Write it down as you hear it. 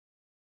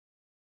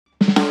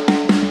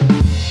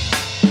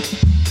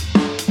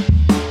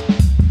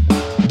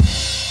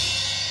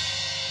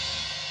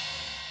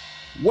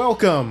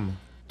Welcome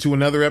to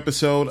another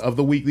episode of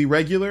the Weekly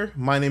Regular.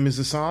 My name is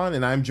Ahsohn,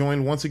 and I'm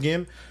joined once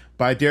again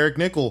by Derek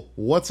Nickel.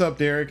 What's up,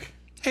 Derek?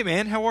 Hey,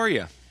 man. How are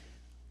you?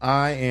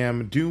 I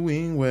am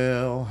doing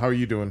well. How are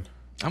you doing?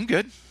 I'm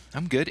good.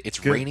 It's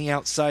good. Raining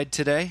outside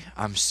today.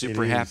 I'm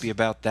super happy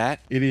about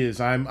that. It is.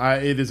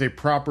 It is a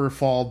proper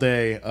fall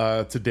day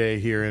today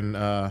here in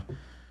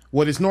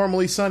what is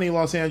normally sunny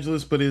Los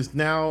Angeles, but is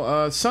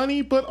now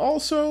sunny, but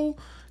also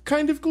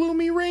kind of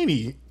gloomy,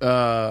 rainy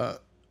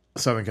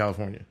Southern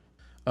California.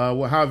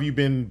 How have you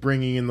been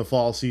bringing in the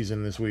fall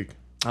season this week?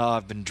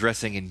 I've been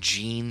dressing in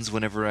jeans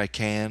whenever I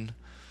can.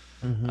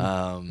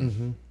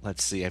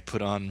 Let's see. I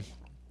put on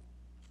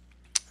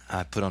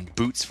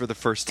boots for the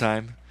first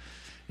time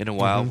in a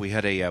while. We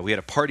had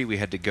a party we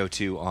had to go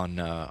to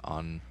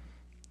on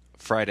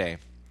Friday,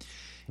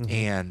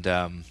 and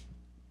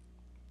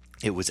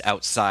it was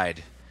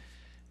outside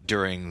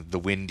during the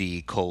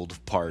windy, cold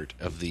part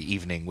of the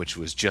evening, which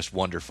was just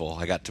wonderful.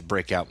 I got to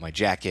break out my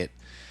jacket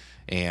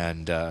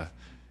and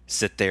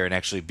sit there and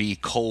actually be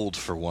cold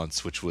for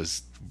once, which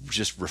was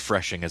just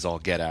refreshing as all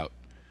get out.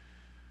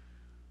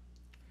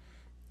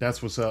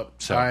 That's what's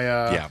up. So,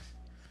 yeah.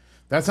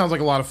 That sounds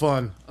like a lot of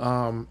fun.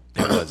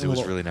 It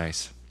was really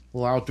nice. A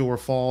little outdoor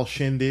fall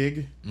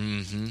shindig.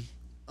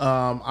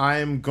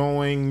 I'm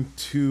going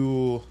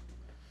to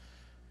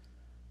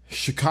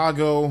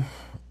Chicago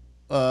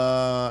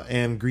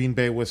and Green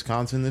Bay,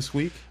 Wisconsin this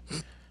week.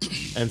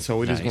 And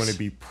so it is going to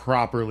be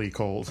properly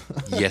cold.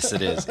 Yes,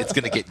 it is. It's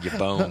going to get in your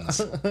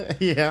bones.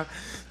 Yeah.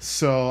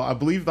 So I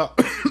believe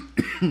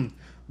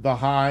the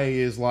high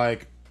is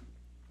like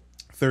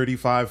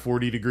 35,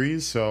 40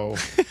 degrees. So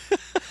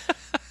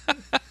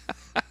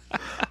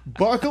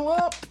buckle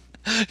up.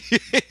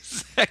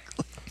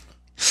 Exactly.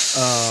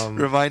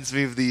 Reminds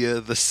me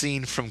of the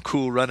scene from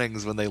Cool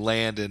Runnings when they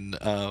land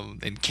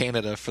in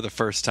Canada for the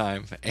first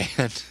time,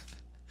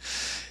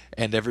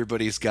 and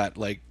everybody's got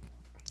like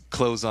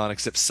clothes on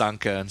except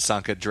Sanka, and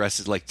Sanka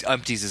dresses like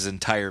empties his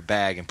entire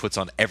bag and puts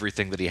on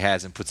everything that he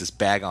has and puts his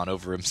bag on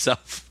over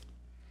himself.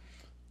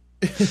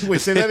 Wait,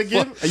 say that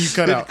again? You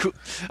cut out.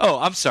 Oh,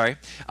 I'm sorry.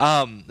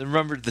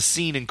 Remember the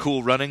scene in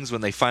Cool Runnings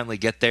when they finally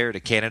get there to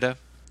Canada?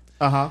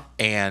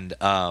 And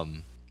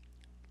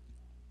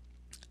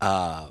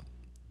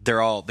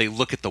they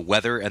look at the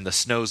weather and the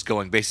snow's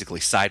going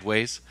basically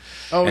sideways.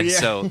 Oh, and yeah.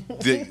 So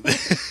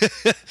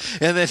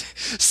and then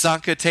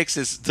Sanka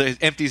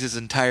empties his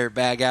entire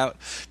bag out,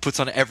 puts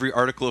on every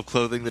article of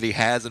clothing that he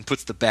has, and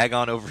puts the bag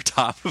on over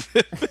top of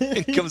it,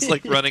 and comes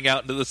like running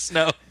out into the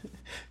snow.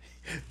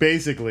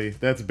 Basically,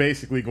 that's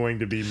basically going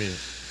to be me.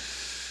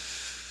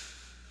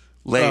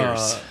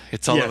 Layers.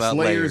 It's all about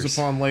layers. Layers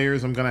upon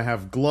layers. I'm going to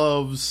have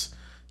gloves.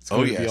 It's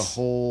going to be a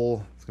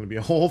whole. It's going to be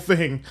a whole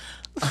thing.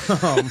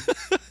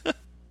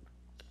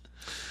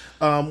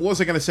 What was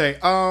I going to say?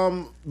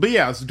 But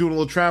yeah, I was doing a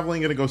little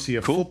traveling. Going to go see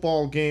a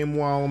football game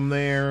while I'm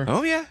there.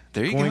 Oh yeah,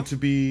 there you go.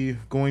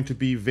 Going to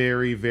be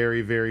very,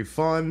 very, very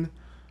fun.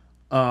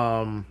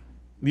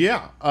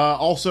 Yeah.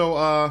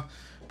 Also,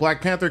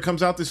 Black Panther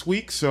comes out this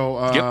week,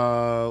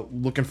 so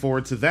looking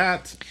forward to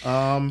that.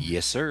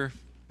 Yes, sir.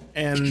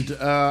 And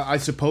I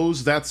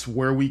suppose that's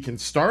where we can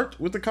start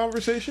with the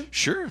conversation.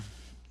 Sure.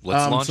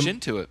 Let's launch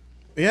into it.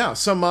 Yeah,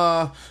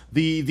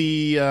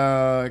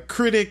 the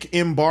critic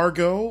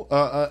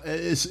embargo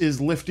is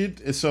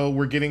lifted, so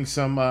we're getting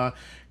some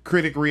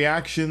critic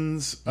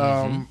reactions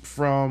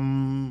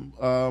from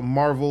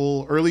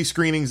Marvel early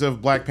screenings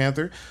of Black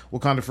Panther: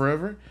 Wakanda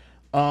Forever.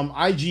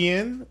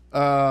 IGN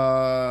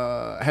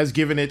has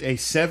given it a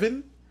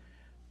 7.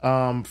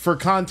 For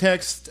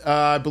context,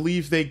 I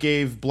believe they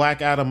gave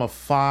Black Adam a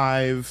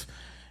 5.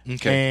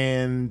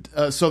 Okay, and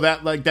so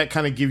that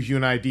kind of gives you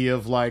an idea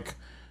of like.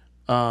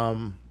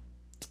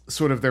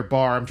 Sort of their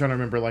bar. I'm trying to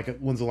remember like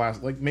when's the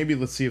last, like maybe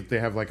let's see if they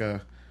have like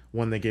a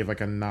one they gave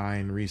like a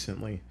 9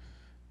 recently.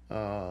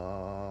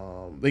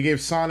 They gave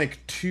Sonic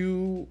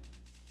the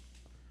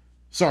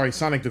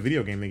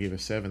video game they gave a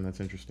 7. That's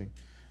interesting.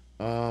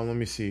 Let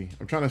me see.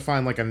 I'm trying to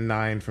find like a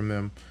 9 from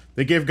them.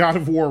 They gave God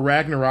of War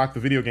Ragnarok the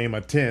video game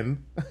a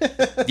 10.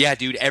 Yeah,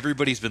 dude,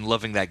 everybody's been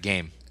loving that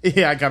game.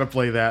 Yeah, I gotta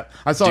play that.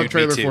 I saw a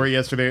trailer for it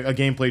yesterday, a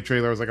gameplay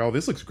trailer. I was like, oh,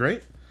 this looks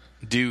great.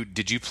 Dude,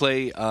 did you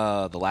play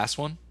the last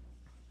one?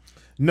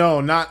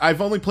 No, not.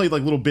 I've only played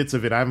like little bits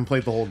of it. I haven't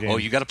played the whole game. Oh,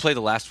 you got to play the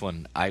last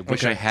one. I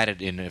wish I had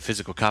it in a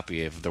physical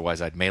copy.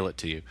 Otherwise, I'd mail it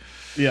to you.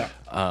 Yeah.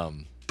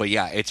 But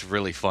yeah, it's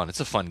really fun. It's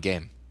a fun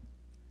game.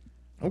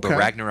 Okay. But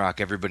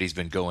Ragnarok, everybody's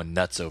been going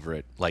nuts over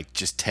it. Like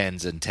just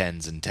 10s and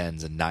 10s and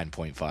 10s and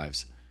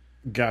 9.5s.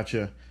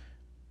 Gotcha.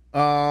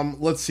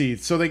 Let's see.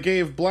 So they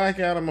gave Black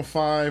Adam a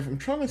 5. I'm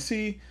trying to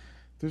see.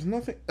 There's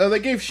nothing. They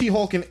gave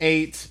She-Hulk an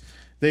 8.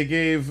 They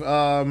gave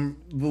The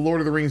Lord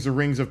of the Rings: The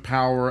Rings of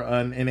Power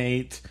an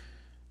 8.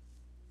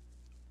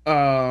 Did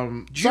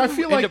you I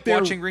feel end like up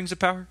watching Rings of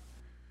Power?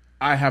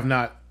 I have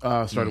not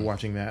started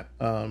watching that.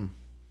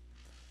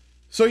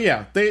 So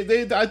yeah,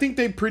 they I think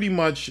they pretty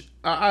much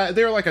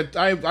they're like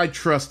I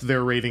trust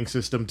their rating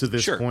system to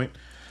this point.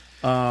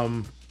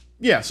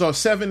 Yeah, so a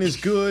 7 is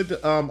good.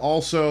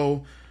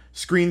 Also,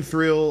 Screen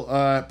Thrill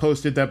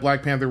posted that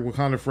Black Panther: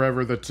 Wakanda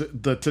Forever,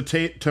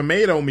 the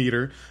tomato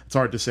meter, it's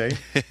hard to say,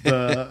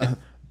 the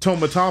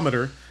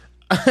tomatometer,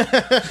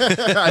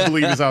 I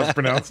believe is how it's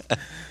pronounced.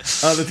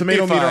 The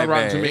tomato meter on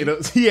Rotten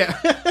Tomatoes. Yeah.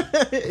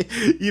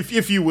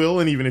 if you will,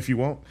 and even if you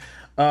won't.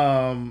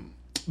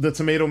 The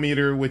tomato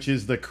meter, which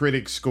is the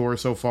critic score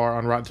so far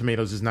on Rotten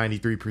Tomatoes, is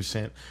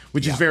 93%,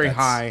 which is very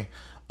high.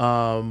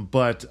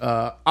 But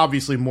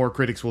obviously more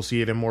critics will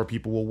see it and more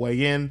people will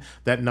weigh in.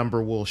 That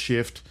number will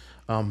shift.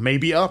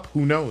 Maybe up.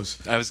 Who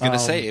knows? I was going to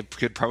say it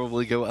could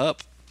probably go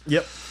up.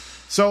 Yep.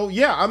 So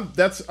yeah,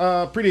 that's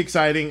pretty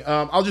exciting.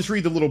 I'll just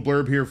read the little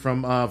blurb here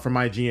from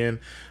IGN.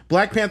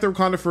 Black Panther: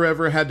 Wakanda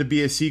Forever had to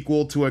be a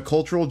sequel to a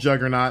cultural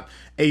juggernaut,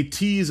 a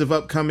tease of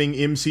upcoming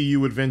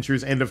MCU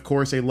adventures, and of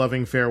course a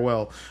loving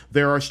farewell.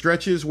 There are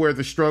stretches where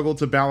the struggle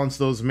to balance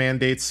those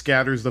mandates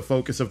scatters the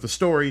focus of the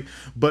story,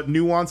 but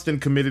nuanced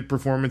and committed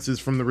performances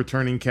from the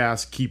returning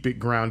cast keep it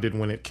grounded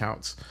when it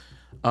counts.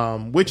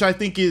 Which I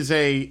think is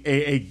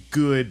a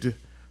good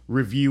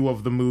review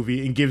of the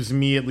movie and gives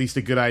me at least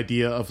a good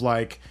idea of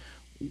like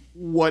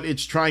what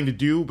it's trying to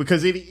do,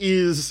 because it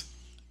is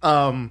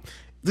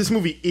this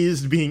movie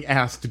is being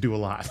asked to do a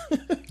lot.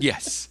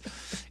 Yes,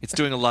 it's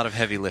doing a lot of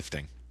heavy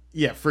lifting.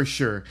 Yeah, for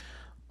sure.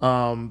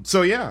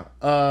 So yeah,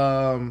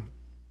 I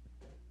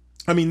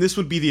mean, this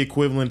would be the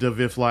equivalent of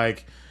if,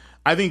 like,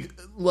 I think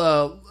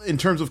in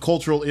terms of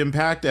cultural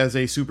impact as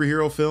a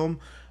superhero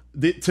film,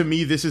 to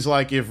me, this is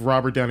like if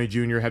Robert Downey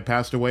Jr. had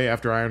passed away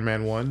after Iron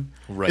Man 1.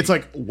 Right. It's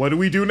like, what do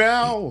we do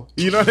now?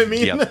 You know what I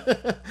mean?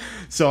 Yep.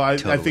 So I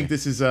think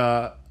this is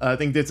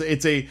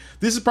this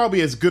is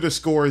probably as good a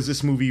score as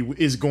this movie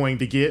is going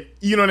to get.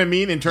 You know what I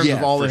mean? In terms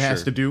of all it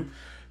has to do.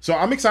 So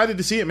I'm excited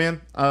to see it,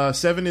 man.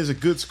 7 is a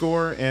good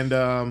score, and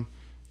I'm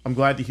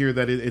glad to hear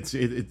that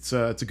it's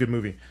a good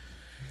movie.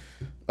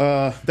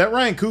 That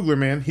Ryan Coogler,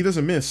 man, he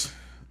doesn't miss.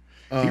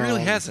 He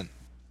really hasn't.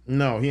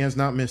 No, he has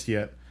not missed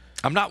yet.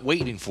 I'm not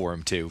waiting for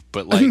him to,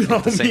 but like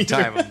at the same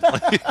time, I'm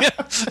like,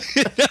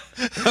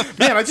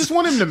 man, I just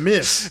want him to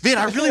miss. Man,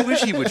 I really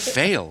wish he would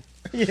fail.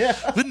 Yeah,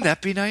 wouldn't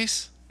that be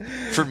nice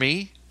for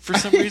me? For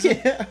some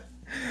reason, yeah.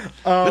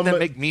 Wouldn't that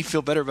make me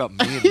feel better about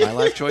me and my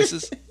life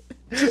choices?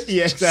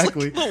 Yeah,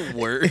 exactly. It's like the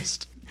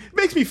worst. It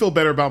makes me feel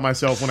better about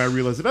myself when I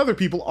realize that other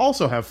people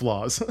also have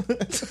flaws.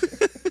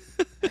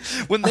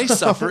 When they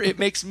suffer, it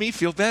makes me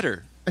feel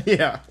better.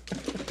 Yeah.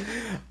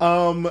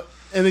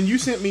 And then you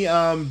sent me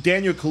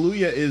Daniel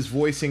Kaluuya is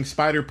voicing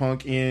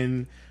Spider-Punk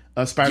in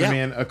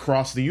Spider-Man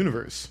Across the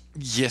Universe.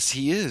 Yes,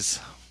 he is.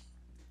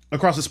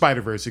 Across the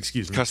Spider-Verse,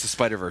 excuse me. Across the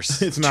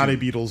Spider-Verse. It's not a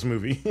Beatles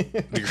movie.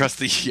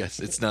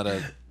 It's not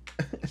a...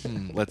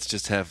 let's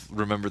just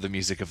remember the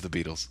music of the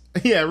Beatles.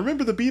 Yeah,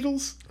 remember the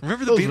Beatles?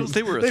 Remember the Beatles?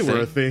 They were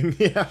a thing.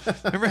 Yeah.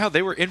 Remember how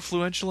they were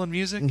influential in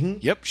music? Mm-hmm.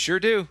 Yep, sure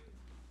do.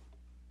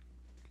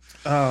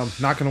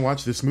 Not going to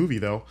watch this movie,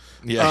 though.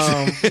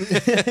 Yeah.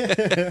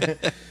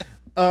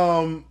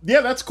 Yeah,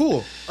 that's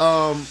cool.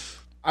 I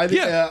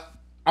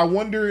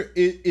wonder,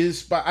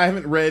 I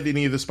haven't read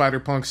any of the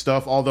Spider-Punk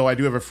stuff, although I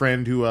do have a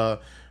friend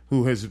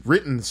who has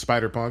written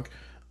Spider-Punk,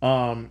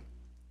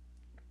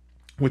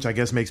 which I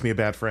guess makes me a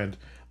bad friend.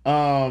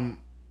 Well,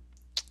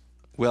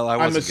 I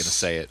wasn't going to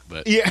say it,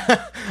 but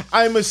yeah,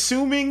 I'm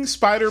assuming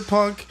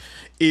Spider-Punk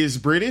is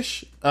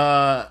British.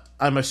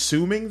 I'm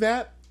assuming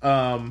that.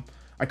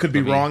 I could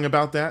be wrong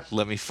about that.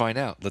 Let me find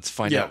out. Let's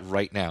find out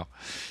right now.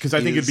 Because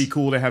I think it'd be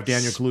cool to have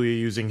Daniel Kaluuya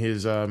using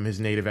his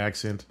native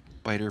accent.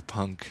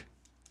 Spider-Punk.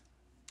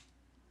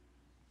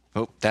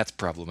 Oh, that's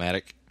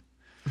problematic.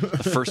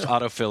 The first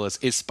autofill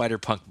is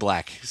Spider-Punk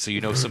black? So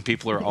you know some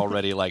people are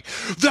already like,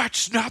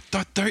 that's not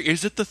the thing.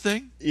 Is it the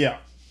thing? Yeah.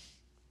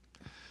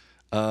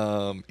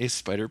 Is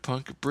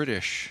Spider-Punk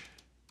British?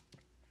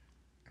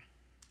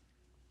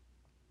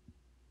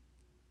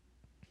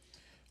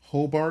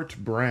 Hobart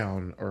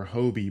Brown, or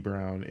Hobie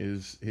Brown,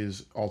 is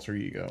his alter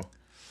ego.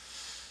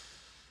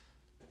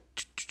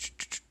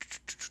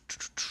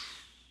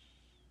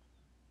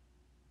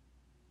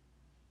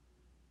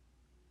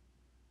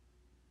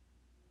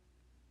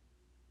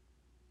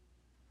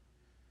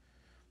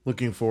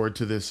 Looking forward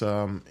to this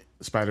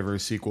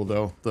Spider-Verse sequel,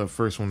 though. The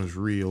first one was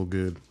real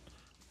good.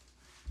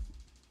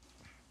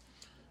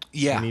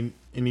 Yeah. Any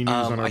news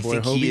on our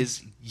boy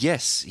Hobie?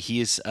 He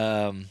is.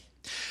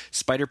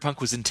 Spider-Punk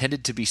was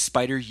intended to be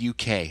Spider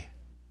UK.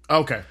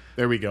 Okay,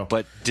 there we go.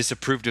 But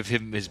disapproved of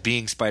him as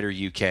being Spider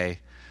UK.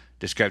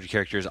 Described the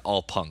character as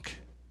all punk.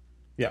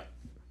 Yeah.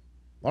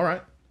 All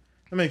right.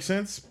 That makes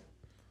sense.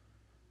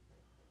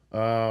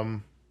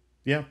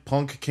 Yeah,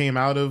 punk came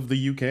out of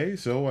the UK,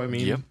 so, I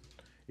mean,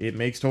 it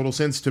makes total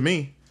sense to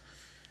me.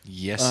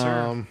 Yes,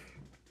 sir.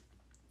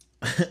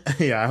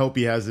 Yeah, I hope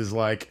he has his,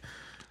 like,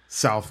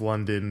 South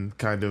London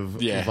kind of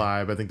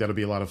vibe. I think that'll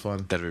be a lot of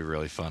fun. That'll be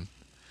really fun.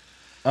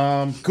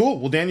 Cool.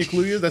 Well, Daniel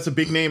Kaluuya, that's a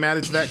big name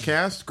added to that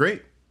cast.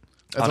 Great.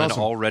 That's on awesome.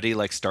 An already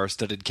like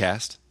star-studded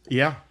cast.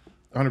 Yeah,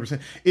 100%.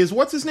 Is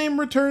what's his name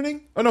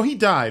returning? Oh no, he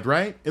died,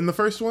 right? In the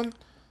first one.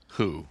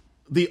 Who?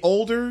 The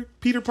older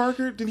Peter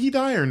Parker. Did he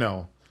die or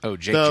no? Oh,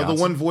 Jake Johnson.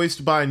 The one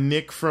voiced by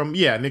Nick from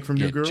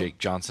New Girl. Jake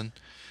Johnson.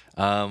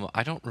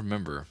 I don't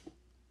remember.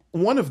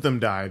 One of them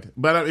died,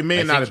 but it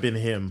may not have been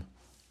him.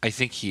 I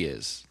think he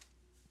is.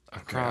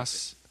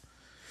 Across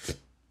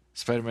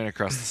Spider-Man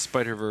Across the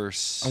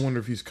Spider-Verse. I wonder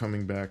if he's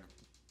coming back.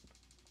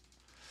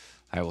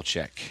 I will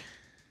check.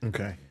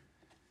 Okay.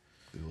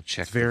 We will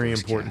check. It's very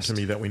important to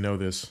me that we know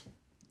this.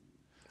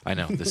 I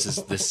know.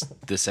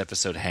 This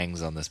episode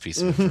hangs on this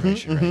piece of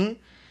information, right?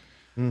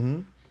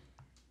 Mm-hmm.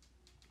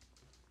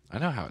 I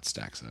know how it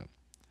stacks up.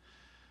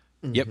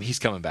 Mm-hmm. Yep, he's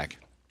coming back.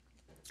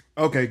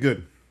 Okay,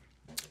 good.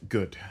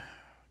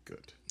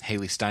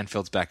 Haley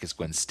Steinfeld's back as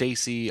Gwen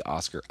Stacy,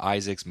 Oscar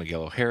Isaacs,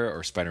 Miguel O'Hara,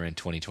 or Spider-Man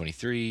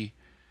 2023,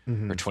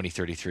 or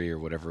 2033, or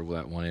whatever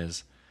that one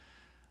is.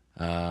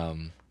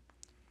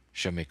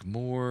 Shamik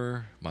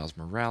Moore, Miles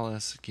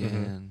Morales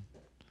again.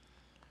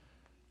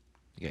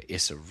 You got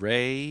Issa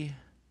Rae.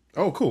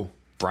 Oh, cool.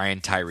 Brian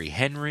Tyree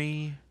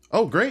Henry.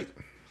 Oh, great.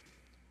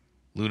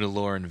 Luna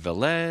Lauren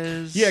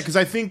Velez. Yeah, because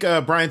I think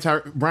Brian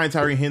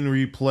Tyree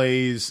Henry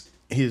plays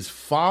his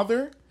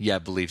father. Yeah, I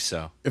believe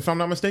so. If I'm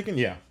not mistaken,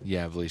 yeah.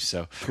 Yeah, I believe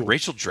so. Cool.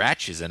 Rachel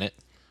Dratch is in it.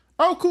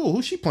 Oh, cool.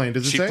 Who's she playing?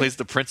 Does it say? She plays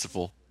the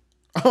principal.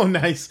 Oh,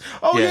 nice.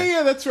 Oh,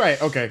 yeah, that's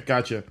right. Okay,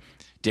 gotcha.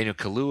 Daniel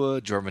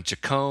Kaluuya, Jorma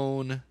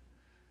Chacon.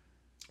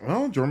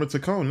 Oh, Jorma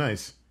Chacon,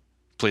 nice.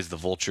 Plays the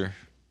Vulture.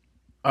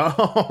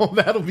 Oh,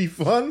 that'll be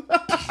fun.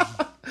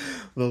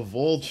 The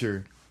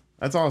Vulture.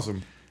 That's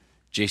awesome.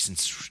 Jason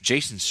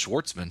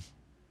Schwartzman.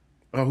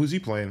 Oh, who's he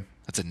playing?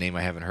 That's a name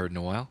I haven't heard in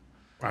a while.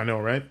 I know,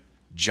 right?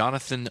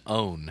 Jonathan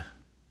Owen.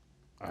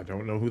 I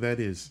don't know who that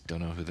is. Don't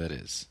know who that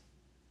is.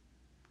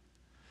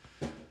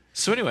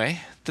 So anyway,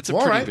 that's a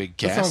pretty big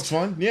cast. That sounds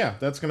fun. Yeah,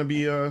 that's going to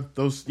be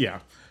those. Yeah,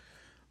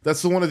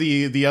 that's one of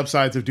the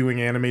upsides of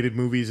doing animated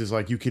movies is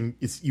like you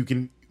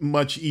can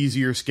much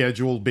easier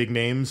schedule big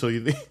names. So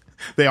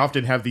they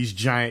often have these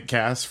giant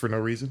casts for no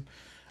reason.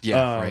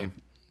 Yeah, right.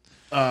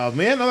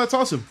 Man, no, that's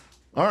awesome.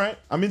 All right,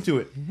 I'm into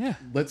it. Yeah,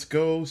 let's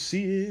go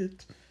see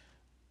it.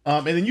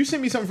 And then you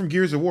sent me something from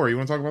Gears of War. You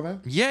want to talk about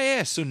that?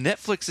 Yeah. So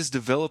Netflix is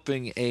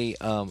developing a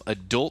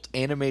adult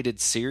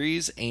animated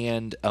series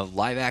and a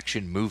live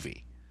action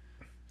movie.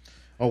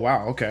 Oh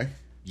wow! Okay.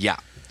 Yeah.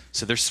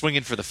 So they're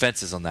swinging for the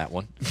fences on that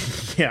one.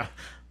 Yeah.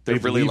 They're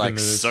really like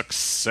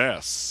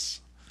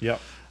success. Yep.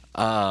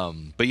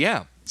 But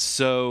yeah.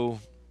 So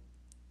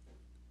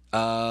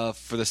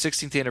for the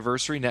 16th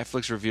anniversary,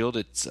 Netflix revealed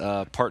its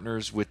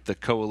partners with the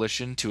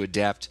Coalition to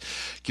adapt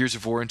Gears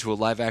of War into a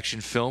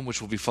live-action film,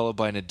 which will be followed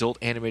by an adult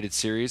animated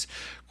series,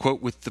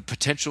 quote, with the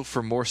potential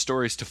for more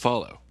stories to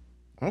follow.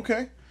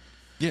 Okay.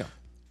 Yeah.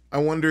 I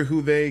wonder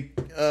who they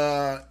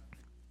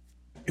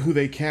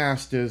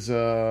cast as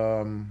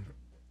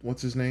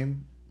what's his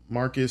name?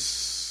 Marcus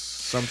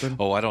something?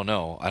 Oh, I don't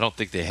know. I don't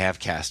think they have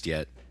cast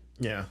yet.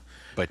 Yeah.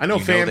 But I know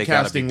fan they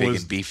casting gotta be big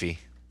was and beefy.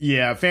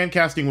 Yeah, fan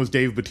casting was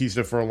Dave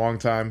Bautista for a long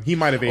time. He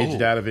might have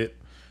aged out of it.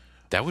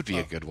 That would be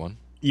a good one.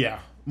 Yeah.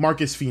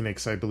 Marcus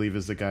Phoenix, I believe,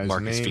 is the guy's name.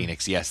 Marcus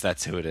Phoenix, yes,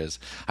 that's who it is.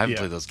 I haven't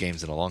played those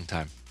games in a long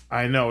time.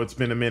 I know, it's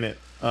been a minute.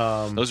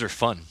 Those are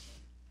fun.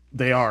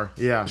 They are,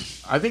 yeah.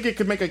 I think it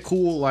could make a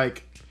cool,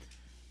 like,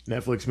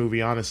 Netflix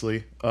movie,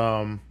 honestly.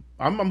 I'm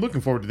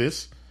looking forward to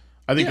this.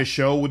 I think the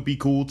show would be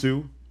cool,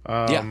 too.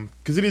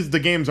 Because the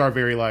games are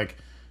very, like,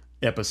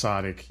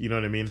 episodic, you know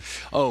what I mean?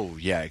 Oh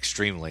yeah,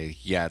 extremely.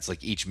 Yeah, it's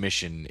like each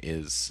mission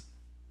is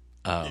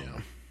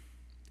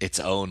its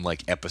own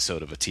like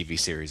episode of a TV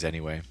series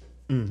anyway.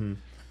 So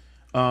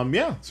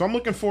I'm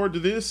looking forward to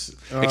this.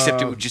 Except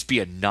it would just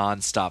be a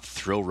non-stop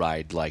thrill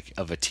ride like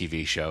of a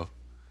TV show.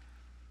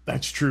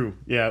 That's true.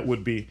 Yeah, it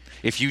would be.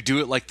 If you do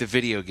it like the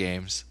video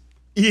games.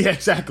 Yeah,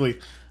 exactly.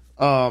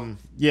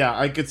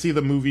 I could see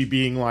the movie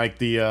being like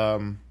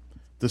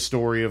the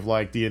story of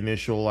like the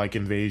initial like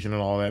invasion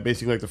and all that,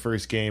 basically like the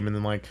first game, and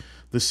then like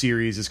the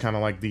series is kind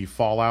of like the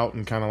fallout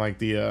and kind of like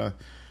the all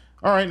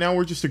right, now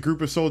we're just a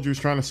group of soldiers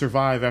trying to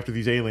survive after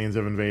these aliens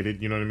have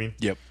invaded, you know what I mean?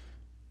 Yep.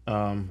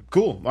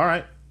 Cool. All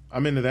right,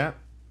 I'm into that.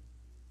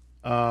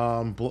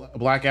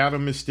 Black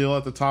Adam is still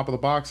at the top of the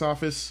box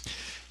office.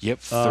 Yep.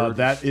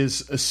 That is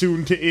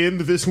soon to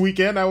end this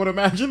weekend, I would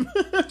imagine.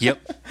 Yep.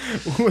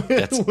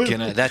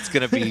 That's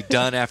gonna be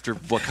done after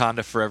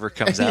Wakanda Forever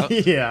comes out.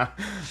 Yeah,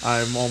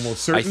 I'm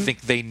almost certain. I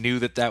think they knew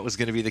that was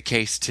going to be the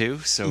case too.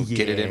 So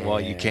get it in while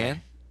you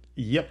can.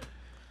 Yep.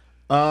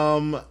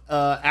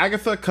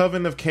 Agatha: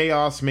 Coven of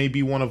Chaos may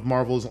be one of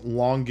Marvel's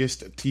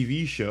longest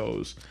TV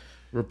shows.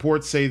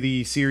 Reports say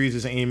the series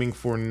is aiming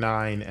for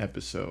 9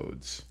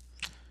 episodes.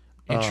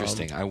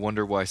 Interesting. I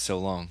wonder why so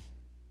long.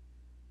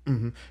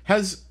 Mm-hmm.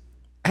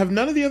 Have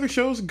none of the other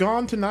shows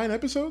gone to 9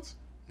 episodes?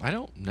 I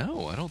don't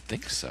know. I don't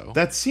think so.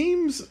 That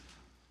seems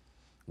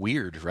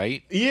weird,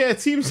 right? Yeah,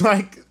 it seems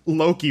like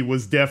Loki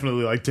was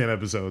definitely like 10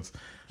 episodes.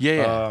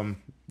 Yeah.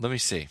 Let me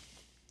see.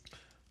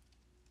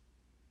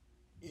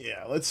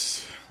 Yeah,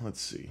 let's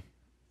see.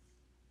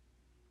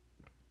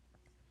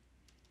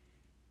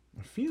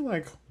 I feel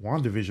like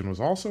WandaVision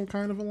was also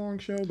kind of a long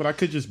show, but I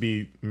could just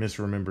be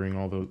misremembering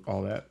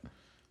all that.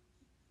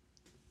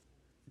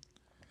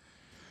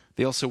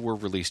 They also were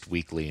released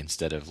weekly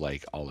instead of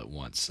like all at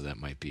once, so that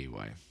might be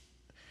why.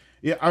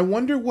 Yeah, I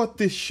wonder what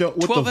this show...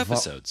 What 12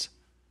 episodes.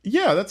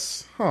 Yeah,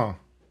 that's... Huh.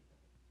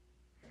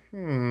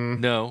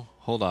 No,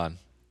 hold on.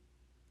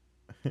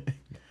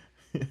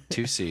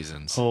 2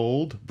 seasons.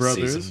 Hold,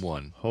 brothers. Season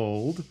 1.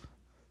 Hold.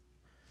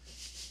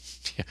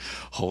 Yeah,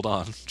 hold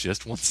on.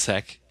 Just one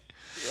sec.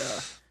 Yeah.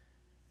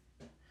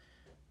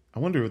 I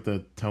wonder what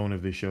the tone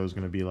of this show is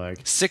going to be like.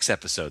 6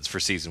 episodes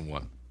for season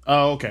 1.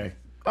 Oh, okay.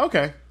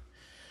 Okay.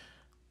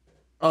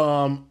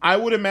 I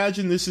would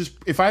imagine this is,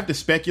 if I have to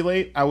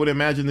speculate, I would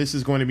imagine this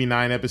is going to be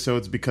 9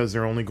 episodes because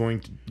they're only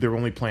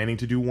planning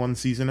to do 1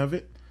 season of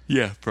it.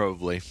 Yeah,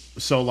 probably.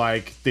 So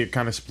like they're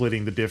kind of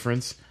splitting the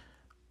difference.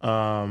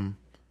 I'm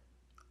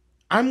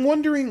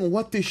wondering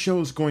what this show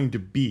is going to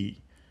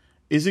be.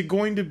 Is it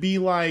going to be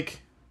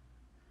like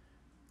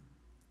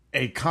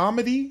a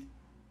comedy?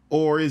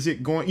 Or is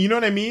it going... You know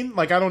what I mean?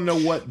 Like, I don't know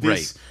what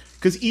this...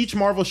 Because each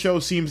Marvel show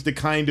seems to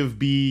kind of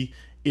be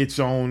its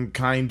own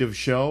kind of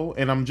show.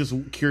 And I'm just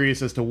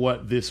curious as to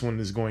what this one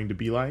is going to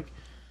be like.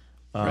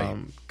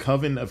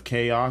 Coven of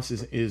Chaos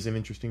is an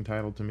interesting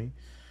title to me.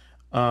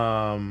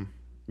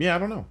 Yeah, I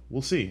don't know.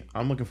 We'll see.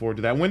 I'm looking forward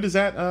to that. When does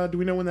that... do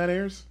we know when that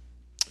airs?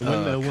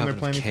 When they're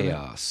planning for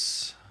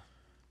that?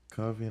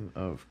 Coven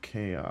of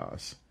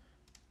Chaos.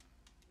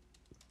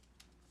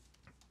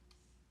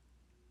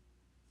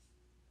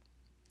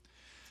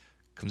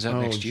 Comes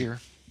out next year.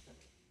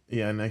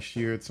 Yeah, next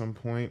year at some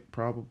point,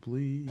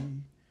 probably.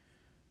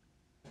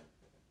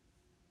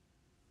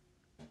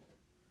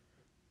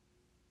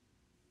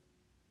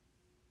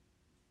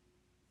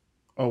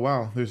 Oh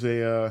wow, there's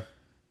here's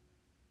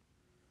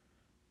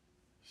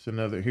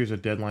a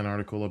Deadline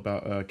article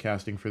about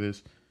casting for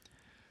this.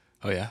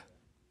 Oh yeah.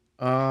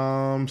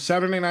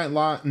 Saturday Night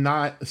Live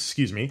alumna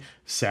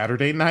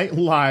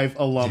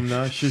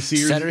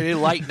Shashir. Saturday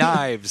Night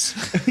Knives.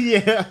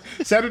 Yeah,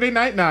 Saturday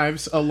Night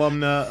Knives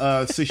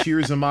alumna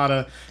Sashir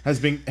Zamata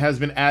has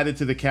been added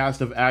to the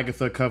cast of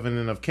Agatha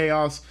Covenant of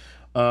Chaos,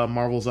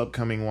 Marvel's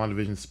upcoming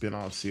WandaVision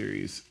spin-off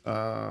series.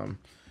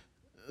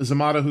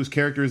 Zamata, whose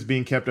character is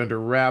being kept under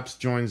wraps,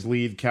 joins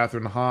lead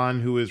Kathryn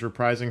Hahn, who is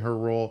reprising her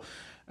role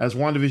as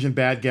WandaVision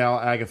bad gal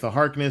Agatha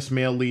Harkness.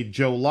 Male lead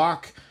Joe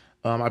Locke.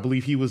 I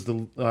believe he was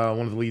one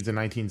of the leads in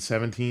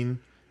 1917,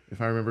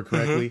 if I remember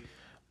correctly.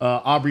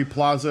 Aubrey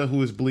Plaza,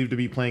 who is believed to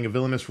be playing a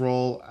villainous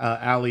role,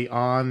 Ali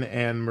Ahn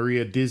and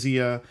Maria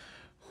Dizia,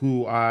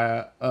 who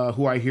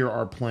I hear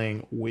are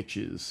playing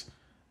witches.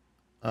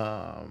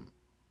 In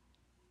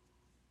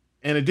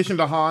addition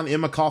to Hahn,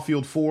 Emma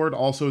Caulfield Ford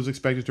also is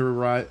expected to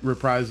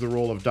reprise the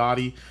role of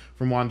Dottie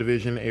from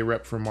WandaVision. A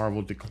rep for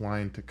Marvel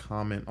declined to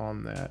comment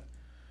on that.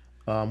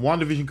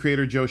 WandaVision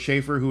creator Joe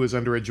Schaefer, who is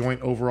under a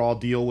joint overall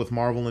deal with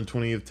Marvel and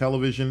 20th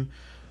Television,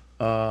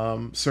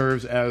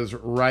 serves as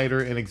writer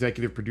and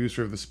executive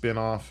producer of the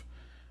spinoff.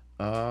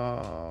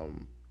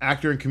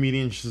 Actor and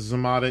comedian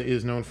Zamata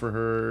is known for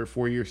her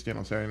 4-year stint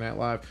on Saturday Night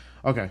Live.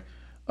 Okay.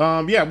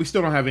 Yeah, we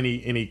still don't have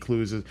any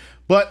clues.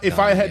 But if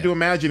I had to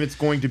imagine, it's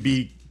going to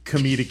be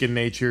comedic in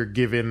nature,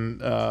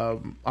 given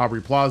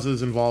Aubrey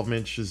Plaza's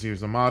involvement,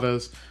 Sashir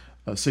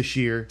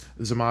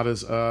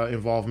Zamata's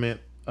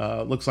involvement.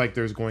 Looks like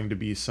there's going to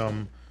be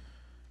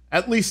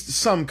at least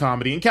some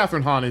comedy, and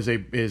Kathryn Hahn is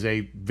a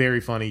very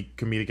funny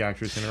comedic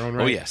actress in her own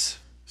right. Oh yes.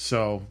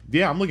 So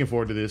yeah, I'm looking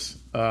forward to this.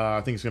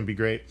 I think it's going to be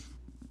great.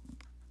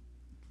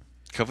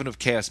 Coven of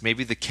Chaos.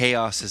 Maybe the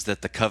chaos is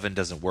that the Coven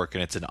doesn't work,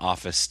 and it's an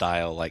Office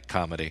style like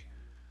comedy.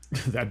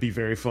 That'd be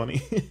very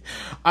funny.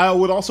 I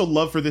would also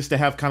love for this to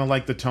have kind of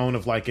like the tone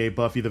of like a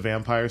Buffy the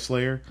Vampire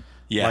Slayer.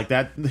 Yeah, like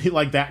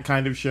that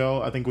kind of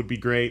show. I think would be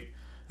great.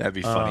 That'd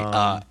be funny.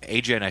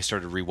 AJ and I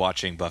started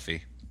rewatching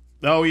Buffy.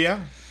 Oh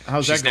yeah,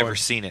 how's that going? She's never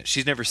seen it.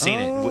 She's never seen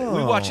it.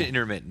 We watch it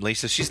intermittently,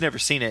 so she's never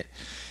seen it,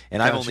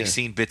 and I've only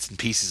seen bits and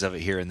pieces of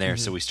it here and there.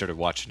 So we started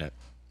watching it.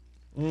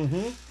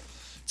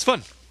 It's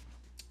fun.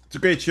 It's a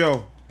great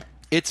show.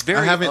 It's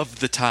very of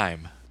the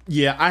time.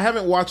 Yeah, I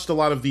haven't watched a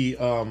lot of the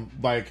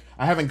I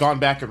haven't gone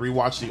back and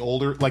rewatched the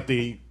older, like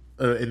the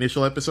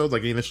initial episodes,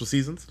 like the initial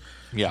seasons.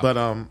 Yeah, but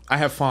I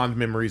have fond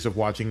memories of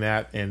watching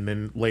that, and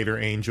then later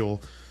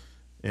Angel.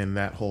 And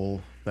that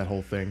whole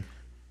thing.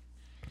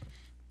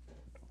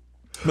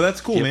 But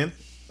that's cool, man.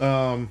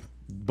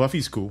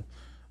 Buffy's cool.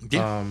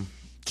 Yeah.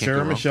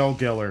 Sarah Michelle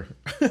Gellar.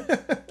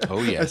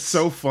 Oh yeah. That's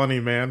so funny,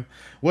 man.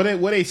 What a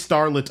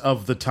starlet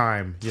of the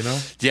time, you know?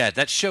 Yeah,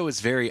 that show is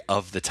very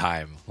of the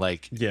time.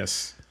 Like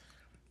yes.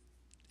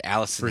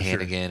 Allison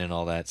Hannigan and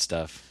all that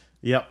stuff.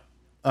 Yep.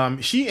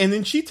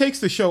 She takes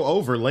the show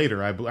over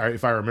later,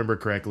 if I remember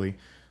correctly.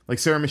 Like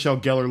Sarah Michelle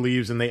Gellar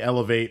leaves and they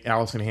elevate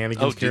Allison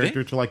Hannigan's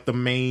character to like the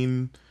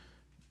main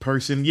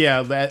person.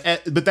 Yeah,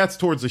 but that's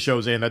towards the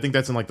show's end. I think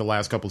that's in like the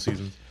last couple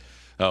seasons.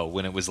 Oh,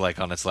 when it was like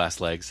on its last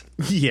legs.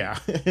 Yeah,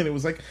 and it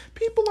was like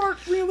people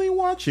aren't really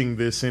watching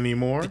this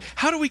anymore.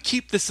 How do we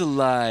keep this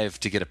alive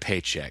to get a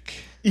paycheck?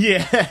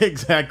 Yeah,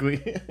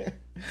 exactly.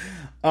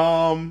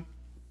 Quentin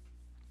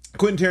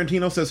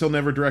Tarantino says he'll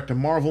never direct a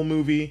Marvel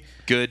movie.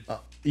 Good.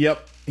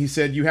 Yep. He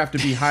said you have to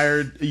be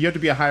hired. You have to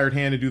be a hired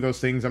hand to do those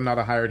things. I'm not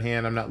a hired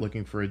hand. I'm not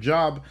looking for a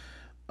job.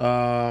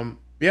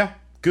 Yeah,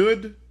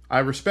 good. I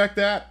respect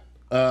that.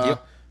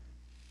 Yep.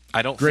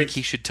 I don't think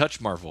he should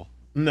touch Marvel.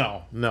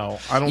 No,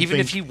 I don't. Even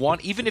if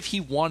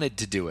he wanted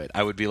to do it,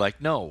 I would be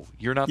like, no,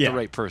 you're not the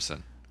right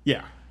person.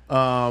 Yeah.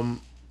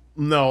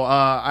 No.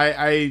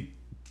 I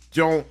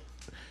don't.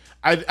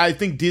 I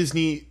think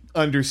Disney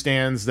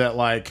understands that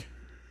like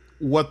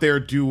what they're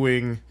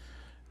doing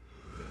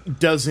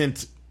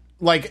doesn't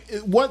like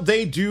what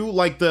they do.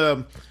 Like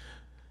the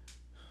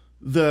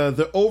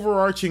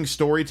overarching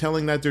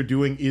storytelling that they're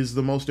doing is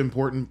the most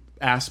important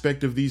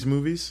aspect of these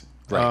movies.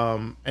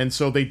 Right. And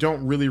so they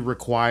don't really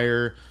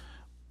require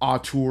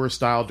auteur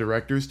style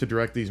directors to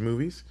direct these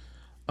movies.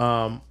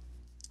 I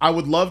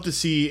would love to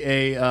see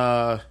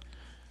I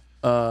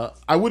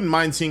wouldn't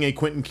mind seeing a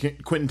Quentin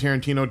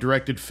Tarantino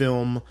directed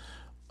film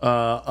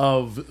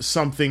of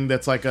something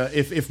that's like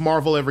if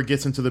Marvel ever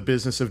gets into the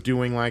business of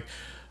doing like,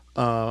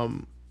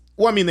 well,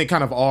 I mean they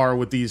kind of are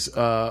with these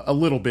a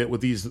little bit with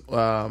these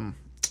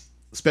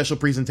special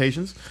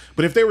presentations,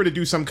 but if they were to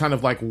do some kind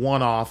of like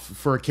one-off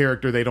for a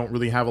character they don't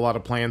really have a lot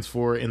of plans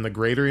for in the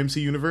greater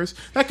MC universe,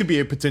 that could be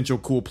a potential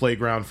cool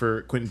playground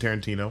for Quentin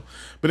Tarantino.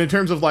 But in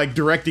terms of like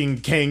directing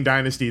Kang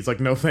Dynasty, it's like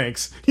no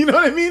thanks. You know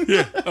what I mean?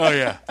 Yeah. Oh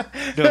yeah.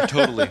 No,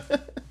 totally.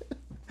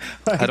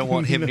 Like, I don't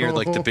want him near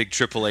like the big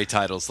AAA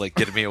titles. Like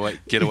get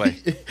away.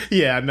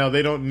 Yeah, no,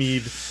 they don't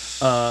need.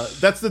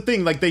 That's the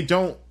thing. Like they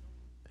don't.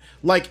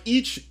 Like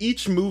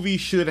each movie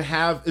should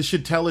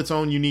tell its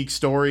own unique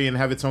story and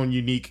have its own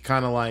unique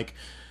kind of like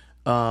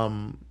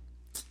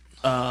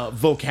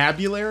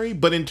vocabulary.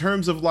 But in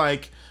terms of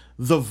like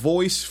the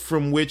voice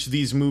from which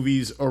these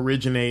movies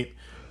originate,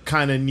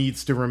 kind of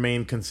needs to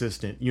remain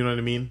consistent. You know what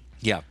I mean?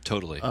 Yeah,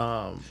 totally.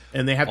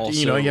 And they have to,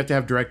 you have to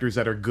have directors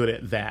that are good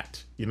at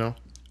that. You know.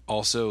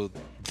 Also,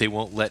 they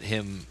won't let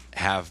him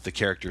have the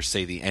character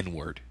say the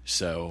N-word.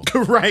 So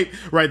right.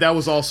 That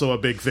was also a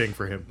big thing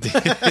for him.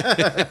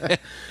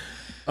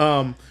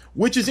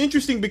 Which is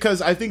interesting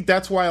because I think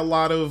that's why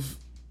the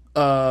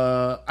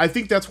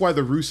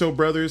Russo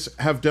brothers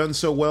have done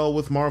so well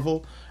with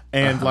Marvel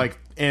and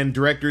and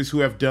directors who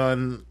have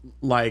done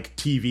like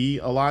TV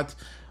a lot,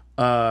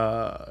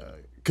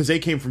 because they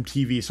came from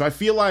TV. So I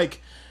feel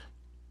like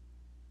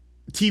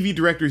TV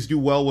directors do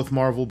well with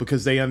Marvel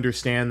because they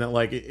understand that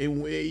like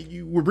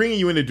we're bringing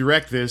you in to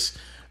direct this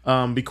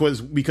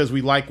because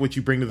we like what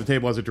you bring to the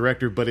table as a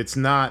director, but it's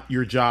not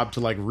your job to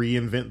like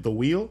reinvent the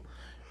wheel.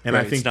 And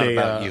right, I think it's not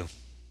about you.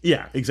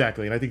 Yeah,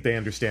 exactly. And I think they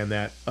understand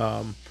that.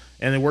 And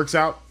it works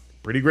out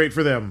pretty great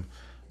for them.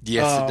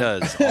 Yes, it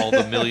does. All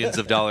the millions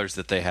of dollars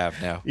that they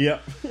have now. Yeah.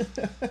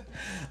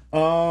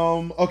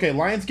 Okay,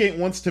 Lionsgate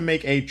wants to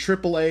make a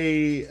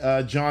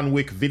AAA John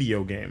Wick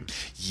video game.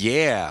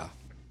 Yeah.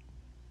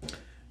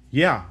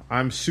 Yeah,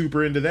 I'm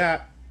super into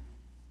that.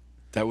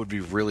 That would be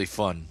really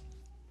fun.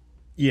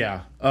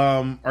 Yeah.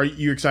 Are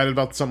you excited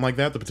about something like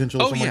that? The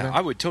potential of something like that?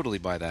 I would totally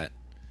buy that.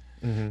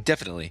 Mm-hmm.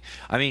 Definitely.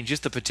 I mean,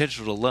 just the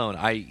potential alone.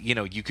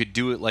 You could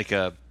do it like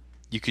a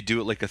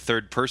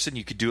third person.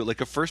 You could do it like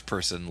a first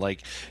person.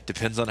 Like,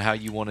 depends on how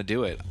you want to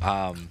do it.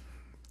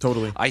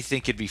 Totally. I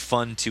think it'd be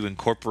fun to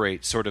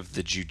incorporate sort of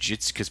the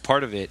jujitsu, because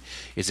part of it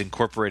is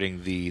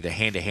incorporating the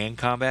hand-to-hand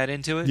combat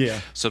into it.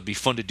 Yeah. So it'd be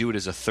fun to do it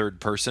as a third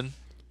person.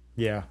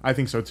 Yeah, I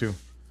think so too.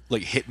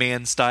 Like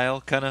Hitman style,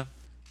 kind of.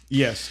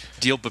 Yes.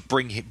 Deal, but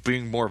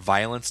bring more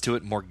violence to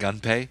it, more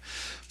gunplay,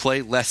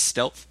 play less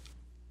stealth.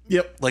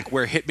 Yep. Like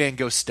where Hitman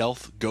goes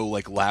stealth, go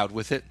like loud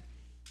with it.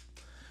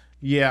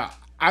 Yeah,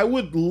 I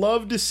would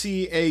love to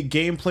see a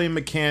gameplay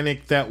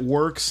mechanic that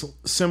works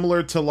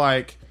similar to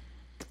like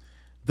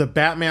the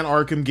Batman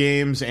Arkham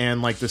games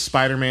and like the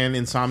Spider-Man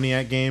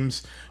Insomniac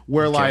games,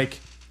 where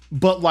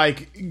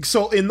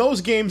so in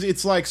those games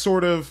it's like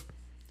sort of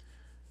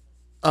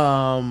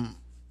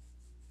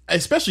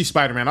especially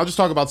Spider-Man. I'll just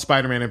talk about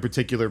Spider-Man in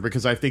particular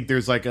because I think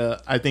there's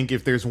I think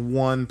if there's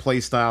one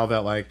play style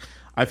that like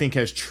I think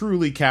has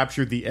truly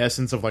captured the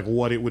essence of like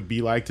what it would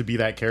be like to be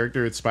that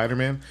character, it's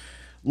Spider-Man.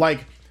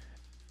 Like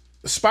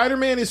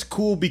Spider-Man is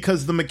cool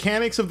because the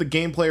mechanics of the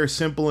gameplay are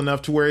simple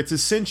enough to where it's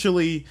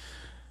essentially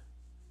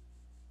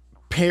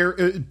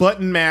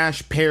button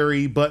mash,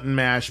 parry, button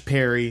mash,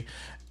 parry,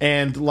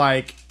 and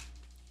like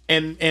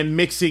and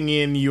mixing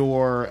in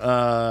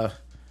your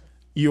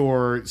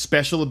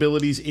special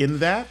abilities in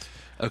that.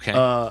 Okay.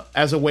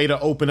 As a way to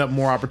open up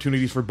more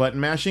opportunities for button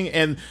mashing.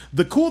 And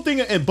the cool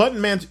thing, and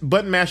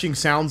button mashing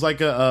sounds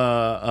like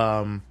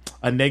a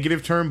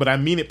negative term, but I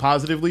mean it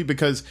positively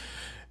because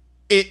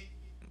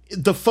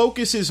the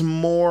focus is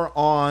more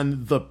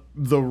on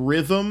the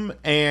rhythm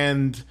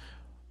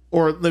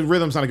or the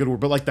rhythm's not a good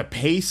word, but like the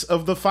pace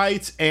of the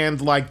fights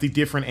and like the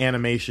different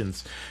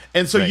animations.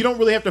 And so you don't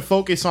really have to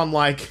focus on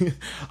like,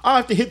 I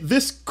have to hit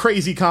this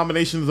crazy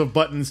combinations of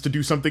buttons to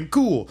do something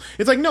cool.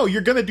 It's like, no,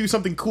 you're going to do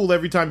something cool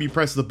every time you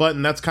press the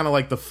button. That's kind of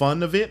like the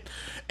fun of it.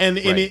 And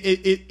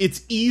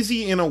it's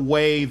easy in a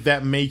way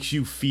that makes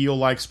you feel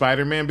like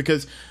Spider-Man,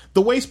 because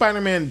the way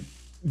Spider-Man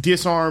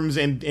disarms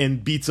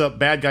and beats up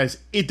bad guys,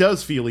 it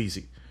does feel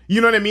easy. You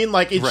know what I mean?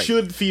 Like, it Right.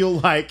 should feel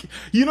like,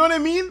 you know what I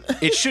mean?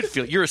 It should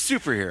feel you're a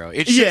superhero.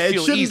 It should It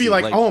feel shouldn't easy. be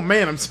like, oh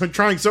man, I'm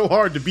trying so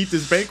hard to beat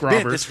this bank robber.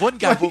 man, this one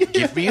guy won't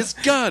give me his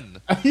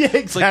gun. Yeah,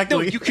 It's like, no,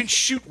 exactly. you can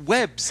shoot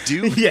webs,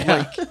 dude.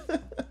 Yeah.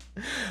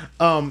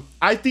 Like,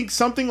 I think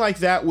something like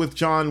that with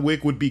John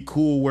Wick would be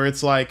cool, where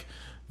it's like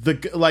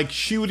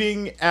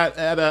shooting at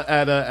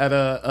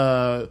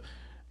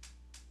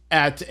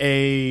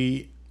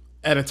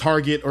a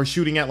target, or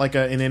shooting at like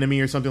an enemy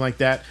or something like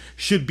that,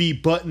 should be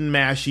button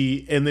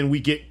mashy, and then we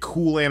get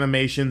cool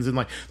animations, and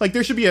like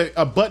there should be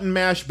a button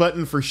mash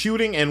button for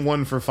shooting and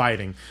one for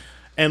fighting,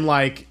 and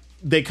like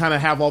they kind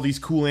of have all these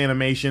cool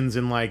animations,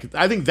 and like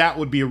I think that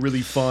would be a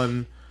really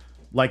fun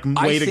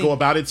way to go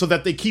about it, so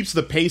that it keeps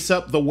the pace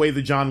up the way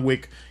the John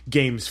Wick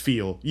games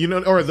feel, you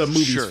know, or the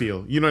movies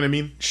feel. You know what I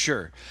mean?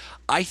 Sure.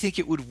 I think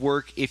it would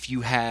work if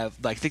you have,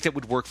 I think that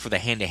would work for the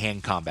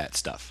hand-to-hand combat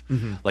stuff.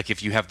 Mm-hmm. Like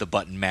if you have the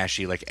button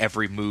mashy, like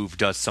every move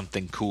does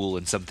something cool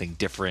and something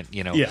different,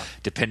 you know,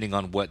 depending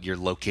on what you're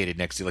located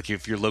next to. Like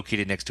if you're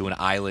located next to an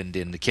island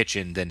in the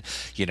kitchen, then,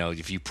 you know,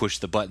 if you push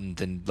the button,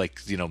 then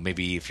like, you know,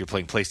 maybe if you're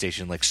playing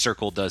PlayStation, like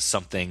circle does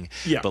something,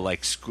 but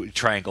like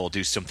triangle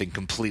do something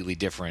completely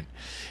different.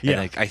 And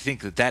like, I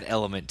think that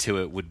element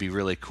to it would be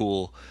really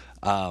cool.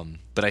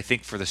 But I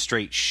think for the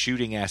straight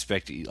shooting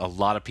aspect, a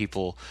lot of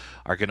people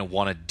are going to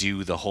want to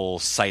do the whole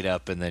sight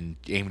up and then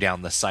aim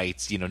down the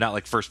sights, you know, not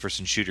like first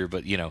person shooter,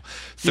 but, you know,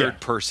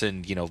 third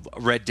person, you know,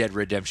 Red Dead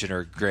Redemption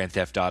or Grand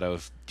Theft Auto,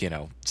 you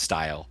know,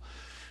 style.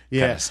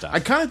 Kind of stuff. I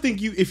kind of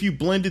think if you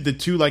blended the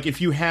two, like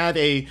if you had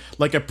a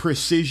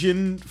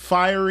precision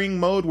firing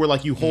mode where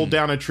like you hold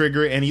down a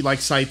trigger and he like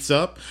sights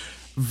up,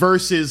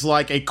 versus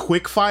like a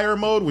quick fire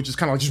mode, which is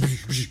kind of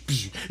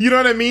like, you know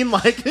what I mean?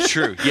 Like,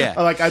 true, yeah.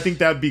 Like I think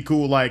that'd be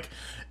cool. Like,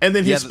 and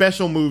then his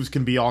special moves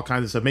can be all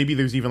kinds of stuff. Maybe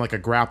there's even like a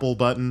grapple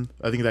button.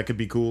 I think that could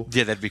be cool.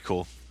 Yeah, that'd be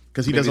cool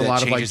because he does a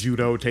lot of like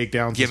judo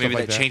takedowns. Yeah, and maybe stuff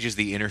like that changes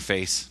the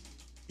interface.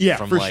 Yeah,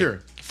 from for like,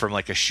 sure. From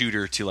like a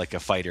shooter to like a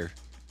fighter.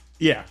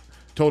 Yeah.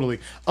 Totally.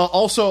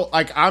 Also,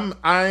 like I'm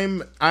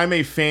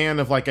a fan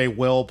of like a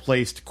well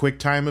placed quick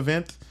time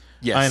event.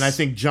 Yes, and I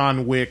think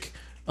John Wick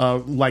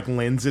like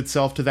lends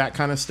itself to that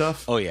kind of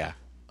stuff. Oh yeah.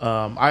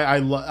 I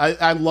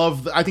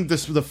love. I think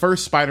the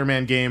first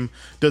Spider-Man game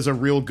does a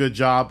real good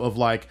job of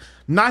like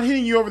not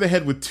hitting you over the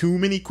head with too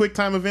many quick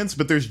time events,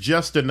 but there's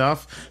just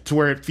enough to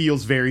where it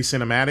feels very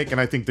cinematic. And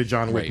I think the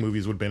John Wick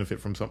movies would benefit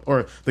from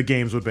or the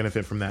games would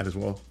benefit from that as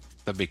well.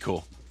 That'd be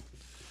cool.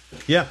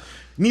 Yeah.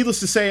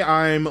 Needless to say,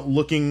 I'm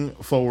looking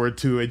forward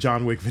to a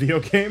John Wick video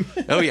game.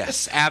 Oh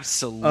yes,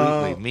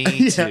 absolutely.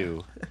 Me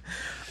too.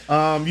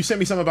 You sent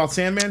me something about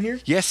Sandman here?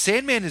 Yes,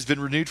 Sandman has been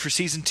renewed for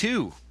season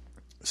 2.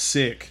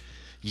 Sick.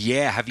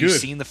 Yeah, have you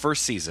seen the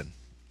first season?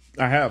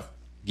 I have.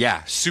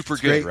 Yeah, super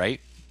good,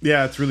 right?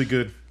 Yeah, it's really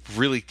good.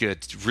 Really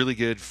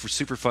good for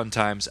super fun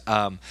times.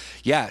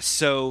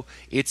 So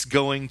it's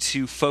going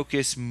to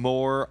focus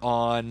more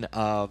on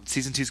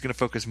season 2 is going to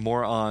focus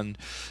more on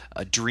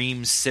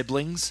Dream's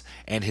siblings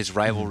and his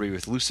rivalry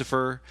with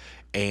Lucifer,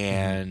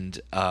 and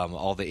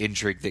all the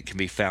intrigue that can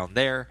be found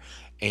there.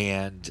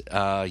 And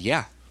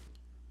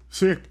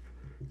sick.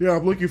 Yeah,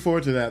 I'm looking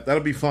forward to that.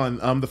 That'll be fun.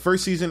 The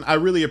first season, I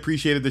really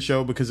appreciated the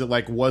show because it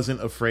like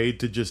wasn't afraid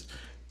to just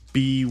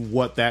be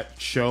what that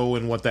show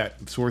and what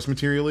that source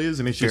material is,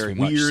 and it's just Very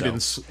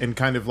weird so. and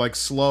kind of like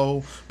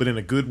slow, but in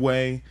a good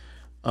way.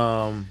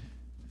 I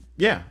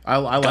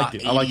liked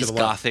it. I liked it a lot.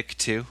 Gothic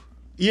too.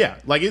 Yeah,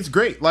 like it's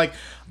great. Like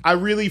I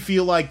really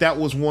feel like that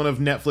was one of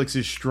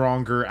Netflix's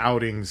stronger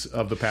outings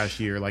of the past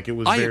year. Like it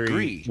was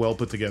very well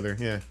put together.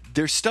 Yeah,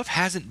 their stuff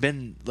hasn't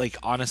been like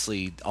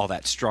honestly all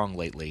that strong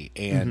lately,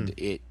 and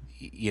it,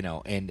 you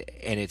know, and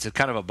it's a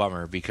kind of a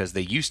bummer because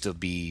they used to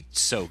be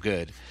so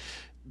good.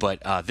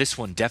 But this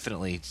one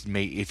definitely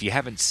if you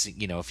haven't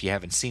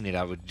seen it,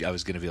 I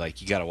was going to be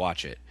like, you got to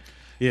watch it.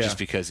 Yeah. Just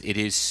because it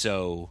is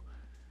so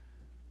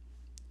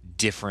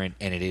different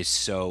and it is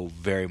so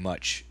very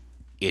much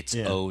its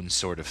own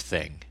sort of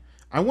thing.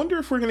 I wonder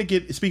if we're going to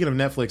get, speaking of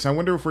Netflix, I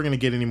wonder if we're going to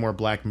get any more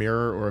Black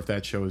Mirror or if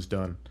that show is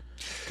done.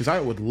 Because I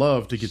would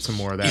love to get some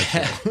more of that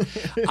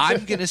show.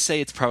 I'm going to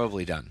say it's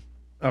probably done.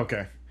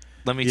 Okay.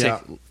 Let me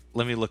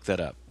look that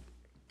up.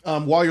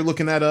 While you're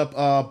looking that up,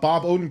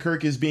 Bob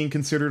Odenkirk is being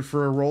considered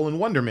for a role in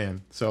Wonder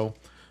Man. So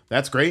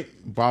that's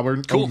great. Bob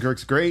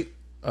Odenkirk's great.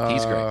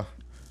 He's great.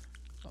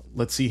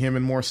 Let's see him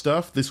in more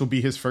stuff. This will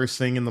be his first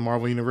thing in the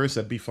Marvel Universe.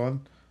 That'd be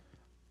fun.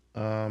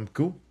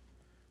 Cool.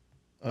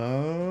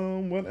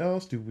 What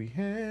else do we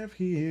have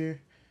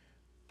here?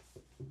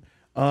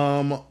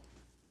 Let's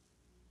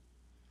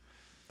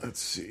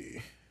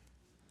see.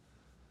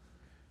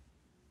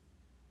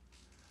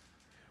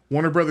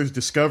 Warner Brothers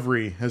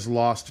Discovery has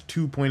lost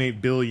 $2.8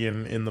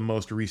 billion in the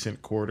most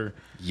recent quarter.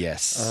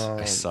 Yes,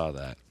 I saw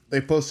that. They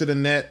posted a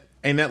net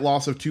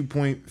loss of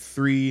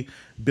 $2.3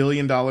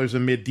 billion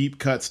amid deep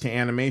cuts to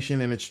animation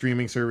and its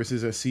streaming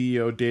services, as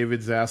CEO David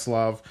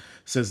Zaslav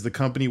says the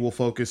company will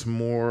focus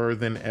more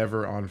than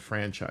ever on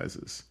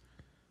franchises.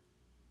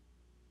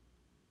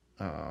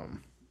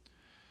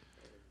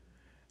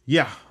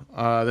 Yeah,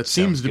 that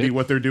seems to be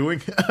what they're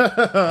doing.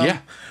 Yeah.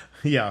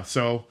 Yeah,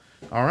 so,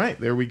 all right,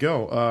 there we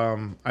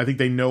go. I think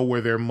they know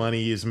where their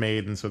money is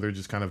made, and so they're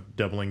just kind of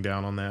doubling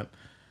down on that.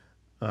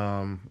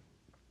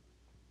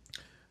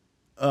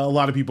 A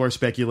lot of people are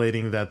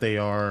speculating that they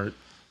are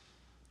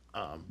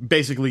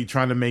basically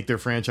trying to make their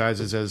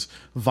franchises as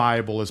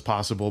viable as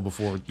possible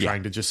before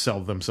trying to just sell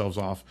themselves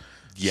off.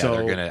 Yeah,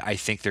 so, I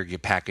think they're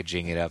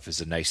packaging it up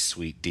as a nice,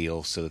 sweet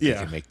deal so that they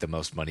can make the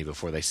most money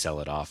before they sell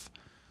it off.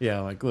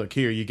 Yeah, like, look,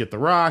 here, you get The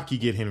Rock, you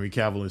get Henry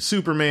Cavill as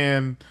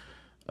Superman,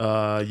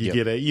 you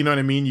get you know what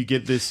I mean? You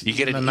get this, you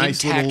get a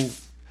nice intact, little,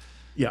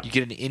 you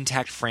get an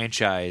intact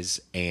franchise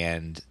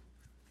and,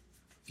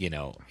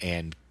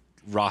 and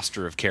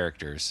roster of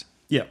characters.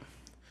 Yeah.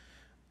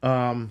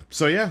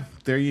 So yeah,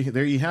 there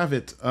you have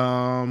it.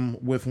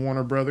 With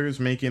Warner Brothers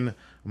making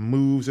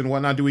moves and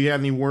whatnot. Do we have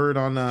any word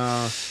on?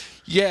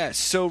 Yeah.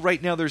 So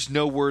right now there's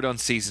no word on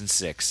season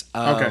 6.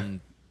 Okay.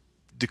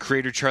 The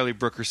creator Charlie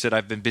Brooker said,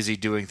 "I've been busy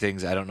doing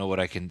things. I don't know what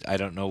I can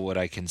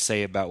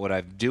say about what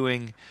I'm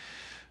doing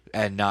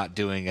and not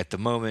doing at the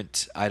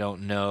moment. I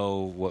don't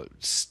know what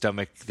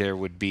stomach there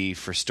would be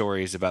for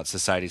stories about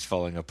societies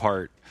falling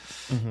apart."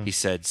 Mm-hmm. He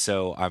said,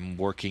 "So I'm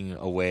working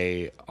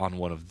away on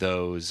one of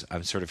those.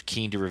 I'm sort of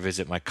keen to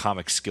revisit my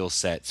comic skill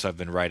set, so I've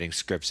been writing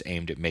scripts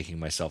aimed at making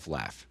myself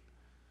laugh."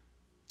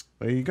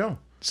 There you go.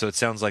 So it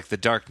sounds like the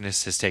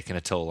darkness has taken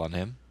a toll on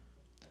him.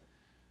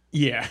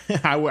 Yeah,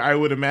 I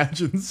would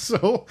imagine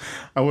so.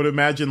 I would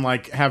imagine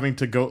like having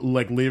to go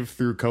like live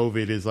through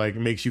COVID is like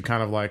makes you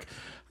kind of like,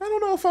 I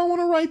don't know if I want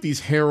to write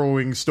these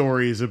harrowing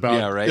stories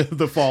about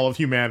the fall of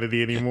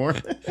humanity anymore.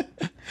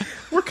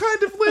 We're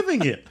kind of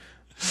living it.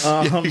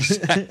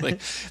 Exactly.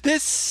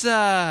 This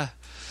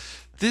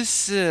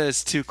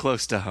is too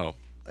close to home.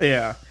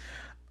 Yeah.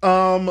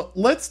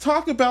 Let's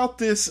talk about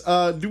this.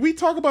 Did we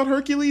talk about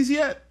Hercules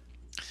yet?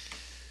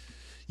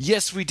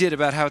 Yes, we did,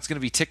 about how it's going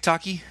to be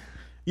TikTok-y.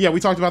 Yeah,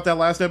 we talked about that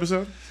last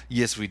episode?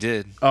 Yes, we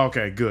did.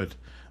 Okay, good.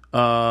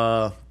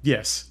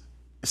 Yes.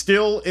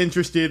 Still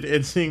interested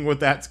in seeing what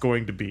that's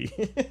going to be.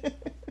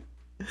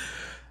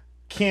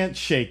 Can't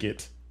shake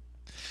it.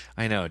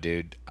 I know,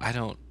 dude. I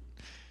don't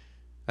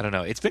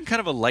know. It's been kind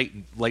of a light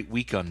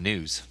week on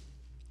news.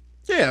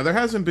 Yeah, there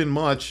hasn't been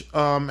much.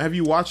 Have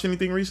you watched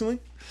anything recently?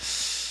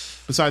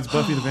 Besides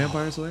Buffy the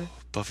Vampire Slayer?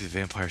 Buffy the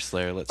Vampire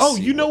Slayer.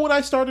 You know what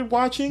I started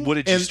watching? What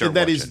did you start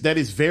watching? That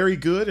is very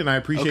good, and I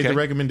appreciate the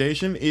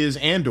recommendation, is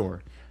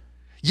Andor.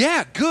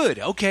 Yeah, good.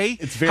 Okay.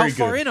 It's very good.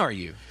 How far in are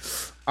you?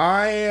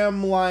 I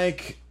am I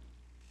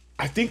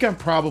think I'm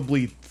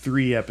probably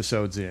 3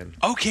 episodes in.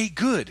 Okay,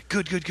 good.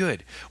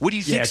 What do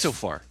you think so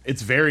far?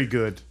 It's very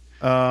good.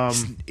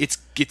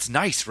 It's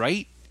nice,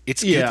 right?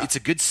 It's good. It's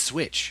a good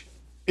switch.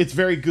 It's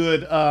very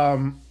good.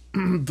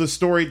 The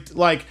story,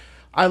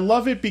 I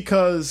love it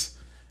because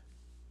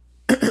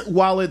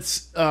while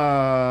it's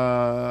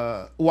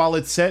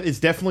it's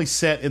definitely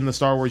set in the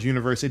Star Wars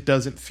universe, it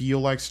doesn't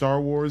feel like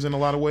Star Wars in a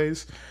lot of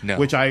ways. No.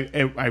 Which I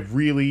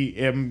really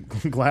am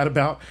glad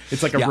about.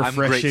 It's like a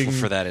refreshing. I'm grateful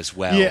for that as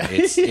well. Yeah.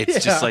 It's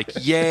just like,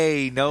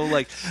 yay, no,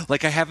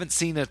 like I haven't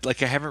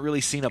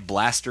really seen a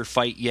blaster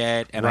fight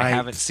yet, and I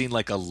haven't seen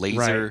a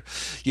laser,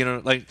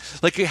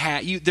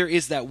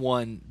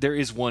 there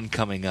is one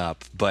coming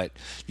up, but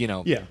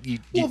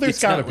there's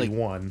got to be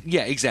one.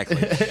 Yeah, exactly.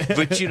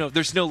 But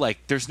there's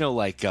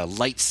no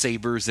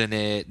lightsabers in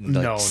it,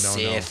 and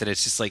Sith, and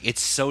it's just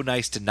it's so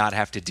nice to not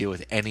have to deal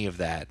with any of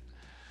that.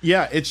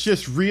 Yeah, it's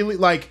just really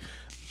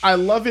I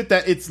love it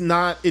that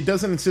it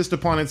doesn't insist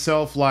upon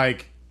itself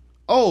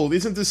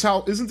isn't this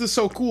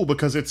so cool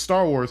because it's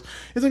Star Wars.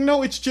 It's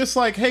no, it's just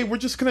hey, we're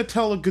just gonna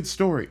tell a good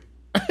story.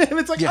 And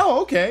it's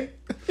oh, okay.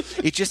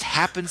 It just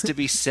happens to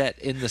be set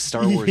in the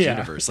Star Wars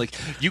universe.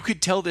 You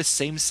could tell this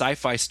same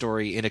sci-fi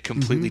story in a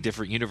completely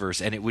different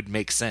universe and it would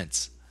make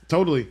sense.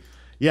 Totally.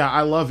 Yeah,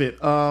 I love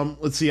it.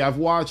 Let's see. I've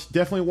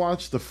definitely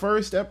watched the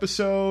first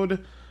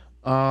episode.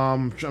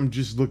 I'm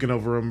just looking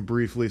over them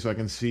briefly so I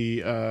can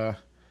see. The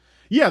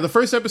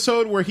first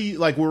episode where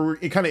we're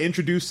kind of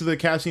introduced to the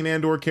Cassian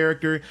Andor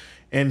character,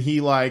 and he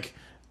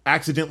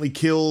accidentally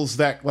kills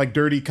that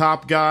dirty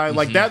cop guy.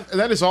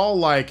 That is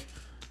all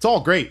it's all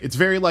great. It's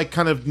very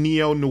kind of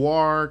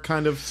neo-noir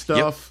kind of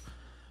stuff.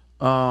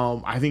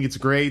 Yep. I think it's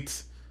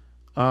great.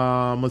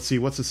 Let's see.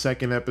 What's the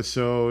second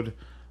episode?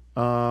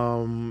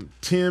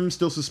 Tim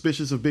still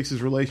suspicious of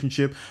Bix's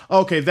relationship.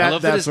 Okay, I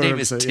love that his name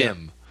is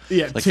Tim.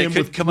 Yeah, Tim.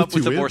 They couldn't come up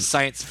with a more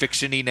science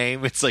fiction-y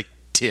name. It's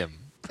Tim.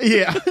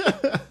 Yeah.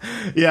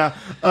 Yeah.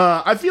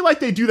 I feel like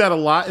they do that a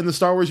lot in the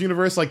Star Wars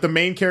universe. The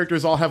main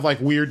characters all have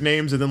weird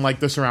names, and then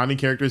the surrounding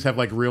characters have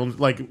real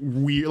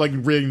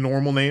weird really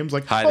normal names.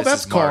 Hi,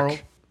 that's Carl.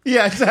 Mark.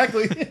 Yeah,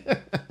 exactly.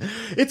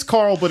 It's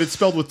Carl, but it's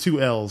spelled with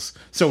 2 L's,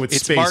 so it's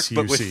space Mark, UC.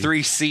 but with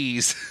 3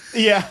 C's.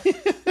 Yeah.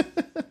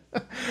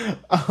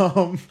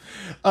 And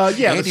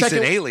he's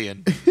an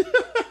alien.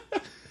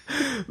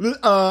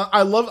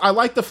 I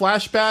like the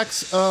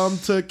flashbacks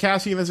to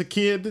Cassian as a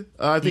kid.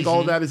 I think all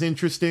of that is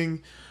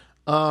interesting.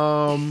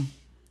 Let's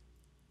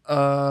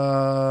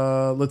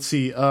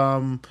see.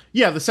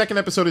 The second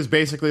episode is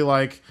basically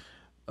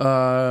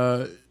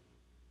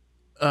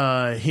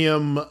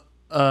him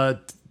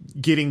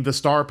getting the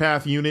Star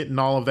Path unit and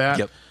all of that.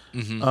 Yep.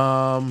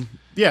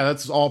 Yeah,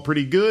 that's all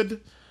pretty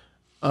good.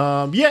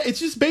 Yeah, it's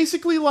just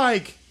basically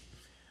like,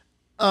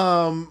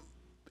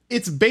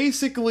 it's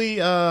basically,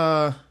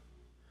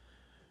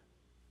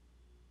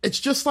 it's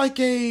just like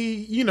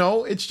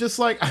it's just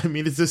like, I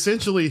mean, it's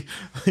essentially,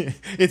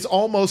 it's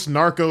almost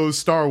Narcos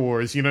Star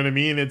Wars, you know what I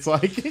mean? It's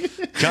like,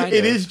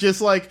 it is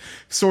just like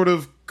sort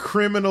of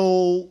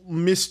criminal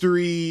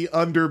mystery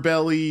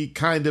underbelly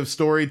kind of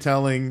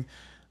storytelling,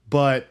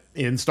 but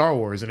in Star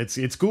Wars, and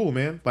it's cool,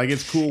 man. Like,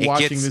 it's cool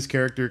watching this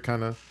character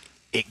kind of.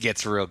 It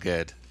gets real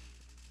good.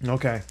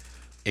 Okay.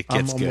 It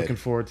gets good. I'm looking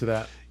forward to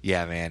that.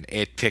 Yeah, man.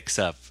 It picks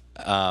up.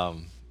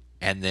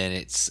 And then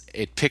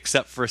it picks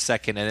up for a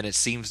second, and then it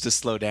seems to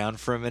slow down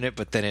for a minute,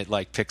 but then it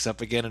like picks up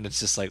again, and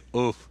it's just like,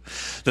 oh,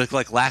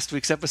 like last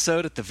week's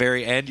episode at the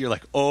very end, you're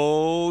like,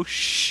 oh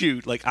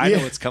shoot, like I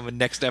know it's coming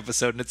next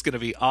episode, and it's gonna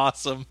be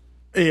awesome.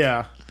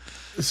 Yeah.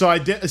 So I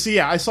did. So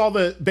yeah, I saw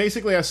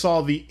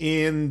the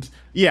end.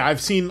 Yeah,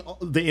 I've seen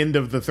the end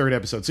of the third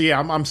episode. So yeah,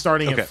 I'm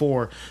starting at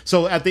 4.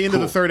 So at the end of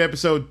the third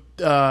episode,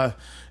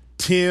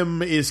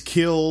 Tim is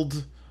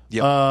killed.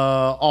 Yep.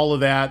 All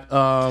of that.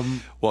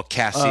 Well,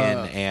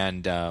 Cassian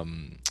and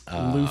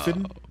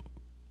Luthen.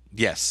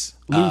 Yes.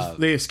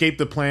 They escaped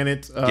the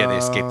planet. They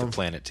escaped the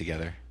planet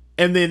together.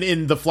 And then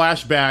in the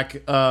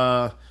flashback,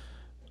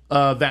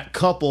 that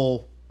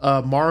couple,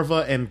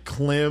 Marva and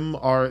Clem,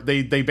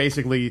 they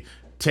basically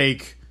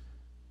take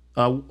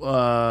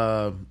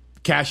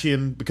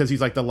Cassian, because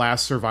he's like the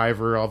last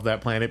survivor of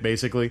that planet.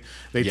 Basically,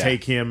 they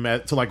take him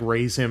to like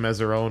raise him as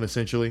their own,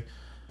 essentially.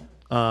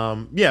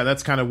 Yeah,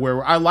 that's kind of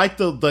where I like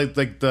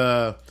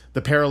the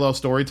parallel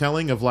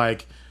storytelling of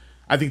like,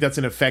 I think that's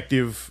an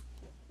effective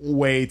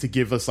way to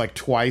give us like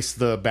twice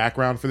the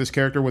background for this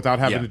character without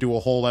having to do a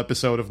whole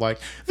episode of like,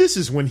 this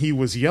is when he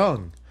was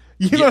young.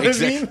 You know what I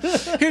mean?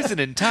 Here's an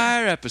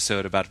entire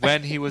episode about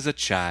when he was a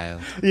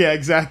child. Yeah,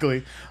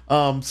 exactly.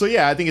 So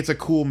yeah, I think it's a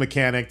cool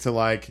mechanic to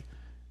like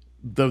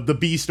the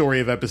B story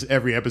of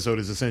every episode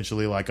is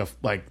essentially like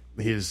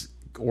his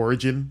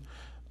origin.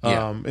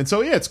 And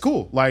so yeah, it's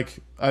cool. Like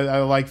I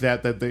like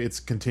that it's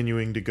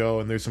continuing to go,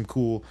 and there's some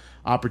cool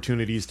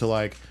opportunities to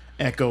like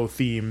echo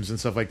themes and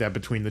stuff like that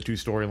between the two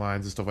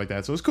storylines and stuff like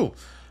that. So it's cool.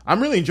 I'm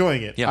really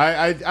enjoying it. Yeah.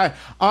 I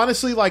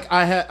honestly, like,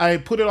 I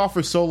put it off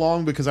for so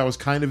long because I was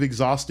kind of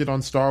exhausted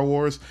on Star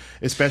Wars,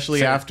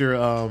 especially after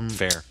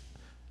the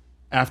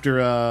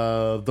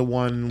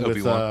one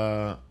with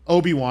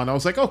Obi-Wan. I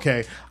was like,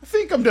 okay, I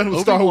think I'm done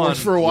with Star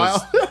Wars for a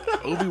while.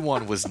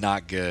 Obi-Wan was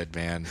not good,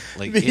 man.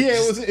 Like,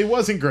 it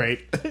wasn't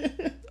great.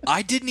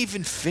 I didn't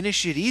even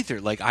finish it either.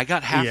 Like, I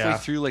got halfway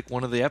through like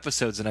one of the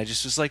episodes, and I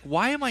just was like,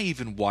 why am I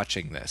even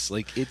watching this?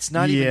 Like, it's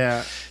not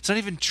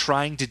even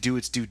trying to do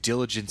its due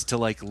diligence to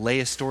like lay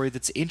a story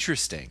that's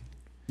interesting.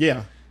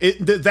 Yeah.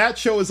 That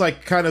show is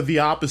like kind of the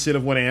opposite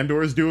of what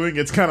Andor is doing.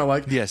 It's kind of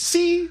like,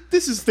 see,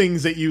 this is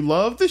things that you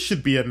love. This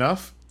should be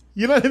enough.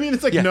 You know what I mean?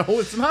 It's like, no,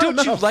 it's not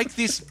enough.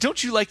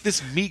 Don't you like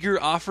this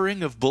meager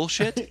offering of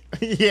bullshit?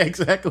 Yeah,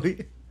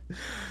 exactly.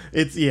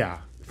 It's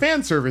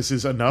fan service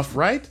is enough,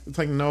 right? It's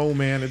like, no,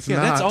 man, it's not.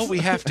 Yeah, that's all we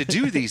have to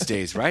do these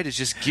days, right? Is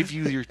just give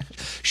you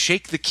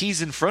shake the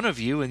keys in front of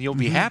you, and you'll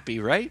be happy,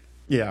 right?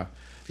 Yeah,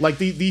 like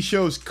these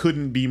shows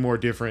couldn't be more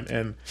different.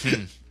 And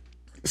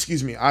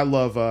excuse me, I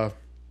love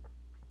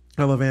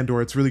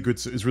Andor. It's really good.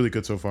 It's really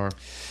good so far.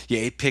 Yeah,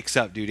 it picks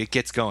up, dude. It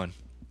gets going.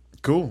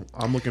 Cool.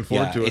 I'm looking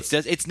forward to it.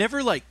 It's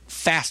never like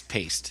fast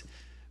paced,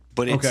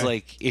 but it's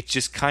like it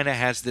just kind of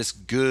has this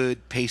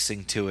good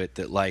pacing to it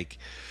that like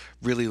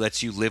really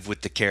lets you live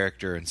with the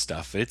character and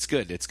stuff. It's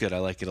good. It's good. I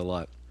like it a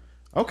lot.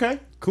 Okay,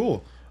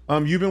 cool.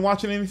 You've been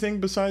watching anything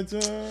besides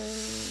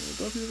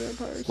Buffy the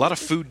Vampire Slayer? A lot of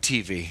food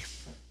TV.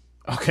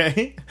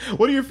 Okay.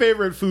 What are your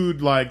favorite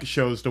food like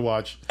shows to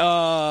watch?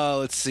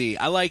 Let's see.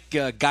 I like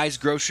Guys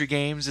Grocery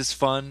Games is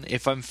fun.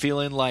 If I'm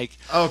feeling like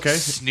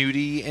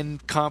snooty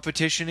and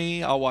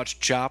competition-y, I'll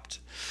watch Chopped.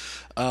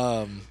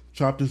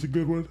 Chopped is a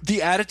good one.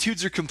 The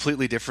attitudes are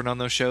completely different on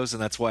those shows,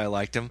 and that's why I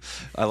liked them.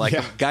 I like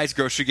them. Guys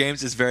Grocery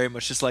Games is very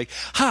much just like,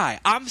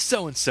 hi, I'm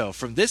so-and-so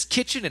from this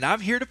kitchen, and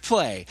I'm here to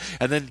play.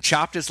 And then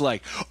Chopped is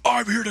like,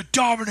 I'm here to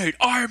dominate.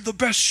 I am the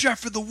best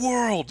chef in the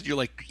world. You're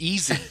like,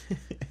 easy.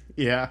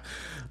 Yeah.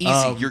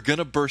 Easy. You're going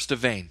to burst a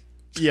vein.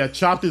 Yeah,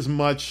 Chopped is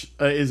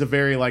a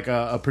very like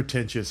a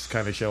pretentious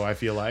kind of show, I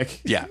feel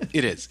like. Yeah,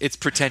 it is. It's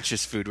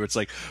pretentious food where it's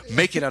like,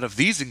 make it out of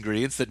these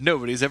ingredients that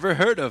nobody's ever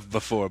heard of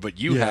before, but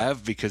you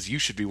have because you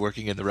should be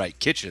working in the right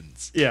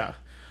kitchens. Yeah.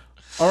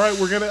 All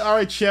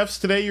right, chefs,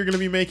 today you're going to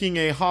be making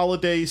a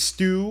holiday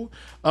stew,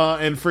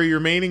 and for your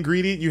main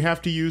ingredient, you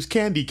have to use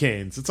candy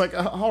canes. It's like,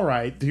 all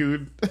right,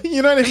 dude.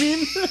 You know what I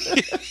mean?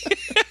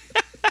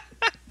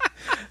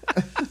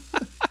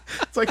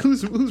 It's like,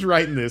 who's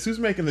writing this? Who's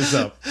making this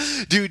up?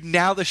 Dude,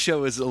 now the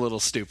show is a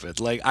little stupid.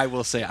 Like, I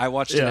will say, I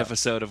watched an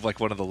episode of like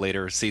one of the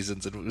later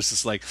seasons, and it was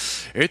just like,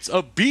 it's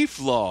a beef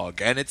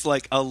log, and it's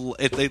like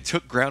they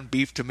took ground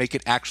beef to make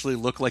it actually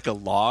look like a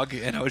log,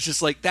 and I was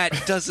just like,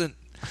 that doesn't.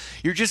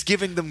 You're just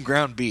giving them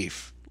ground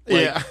beef.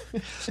 Yeah.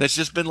 That's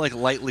just been like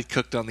lightly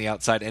cooked on the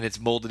outside and it's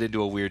molded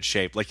into a weird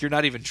shape. Like, you're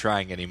not even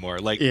trying anymore.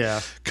 Like,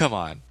 come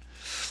on.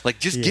 Like,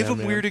 just give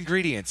them weird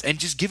ingredients and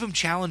just give them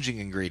challenging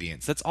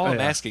ingredients. That's all I'm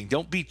asking.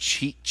 Don't be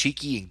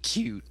cheeky and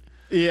cute.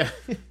 Yeah.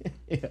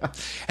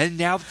 And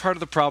now part of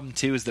the problem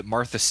too is that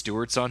Martha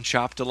Stewart's on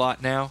Chopped a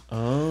lot now.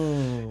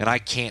 Oh. And I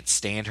can't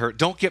stand her.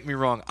 Don't get me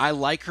wrong. I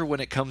like her when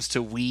it comes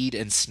to weed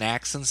and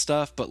snacks and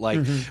stuff, but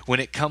like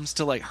when it comes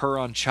to like her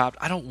on Chopped,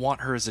 I don't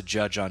want her as a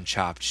judge on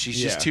Chopped. She's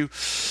just too,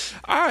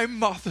 I'm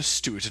Martha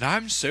Stewart and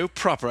I'm so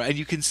proper. And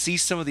you can see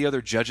some of the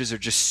other judges are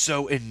just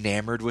so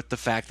enamored with the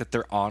fact that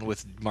they're on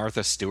with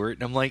Martha Stewart.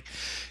 And I'm like,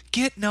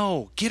 get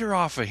her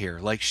off of here.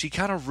 Like, she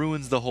kind of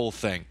ruins the whole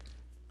thing.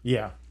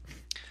 Yeah.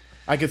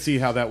 I could see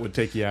how that would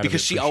take you out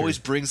because of it. She always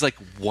brings like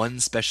one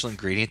special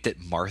ingredient that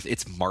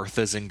it's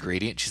Martha's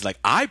ingredient. She's like,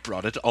 I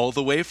brought it all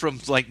the way from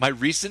like my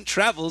recent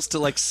travels to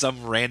like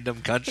some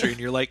random country, and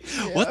you're like,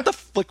 what the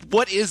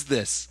what is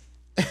this?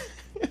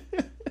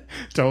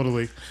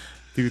 Totally,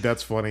 dude.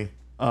 That's funny.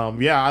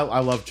 I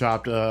love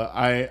Chopped.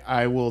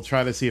 I will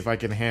try to see if I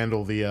can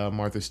handle the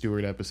Martha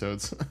Stewart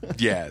episodes.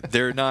 Yeah,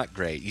 they're not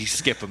great. You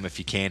skip them if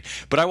you can.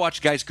 But I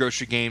watch Guys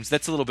Grocery Games.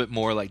 That's a little bit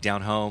more like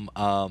down home.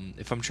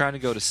 If I'm trying to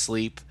go to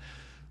sleep,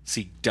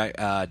 see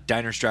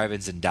Diners,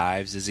 Drive-Ins, and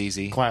Dives is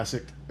easy.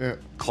 Classic. Yeah.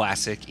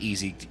 Classic,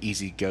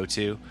 easy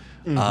go-to.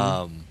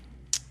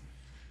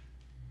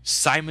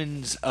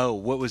 Simon's,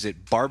 what was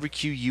it?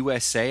 Barbecue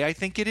USA, I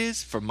think it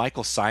is, from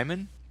Michael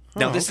Simon.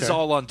 Now, this is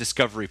all on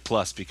Discovery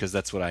Plus because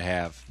that's what I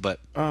have.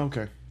 But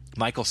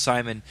Michael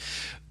Simon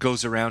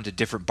goes around to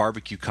different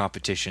barbecue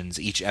competitions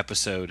each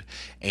episode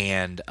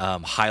and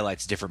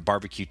highlights different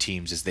barbecue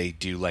teams as they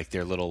do like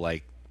their little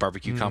like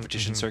barbecue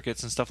competition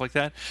circuits and stuff like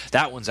that.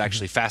 That one's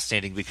actually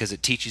fascinating because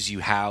it teaches you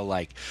how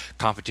like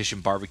competition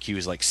barbecue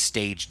is like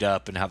staged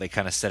up and how they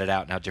kind of set it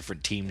out and how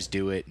different teams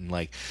do it and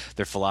like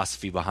their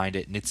philosophy behind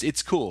it. And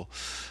it's cool.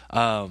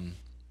 Let's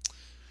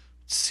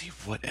see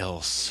what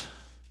else.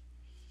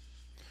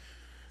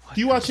 Do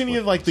you watch any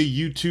of like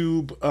the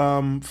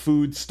YouTube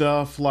food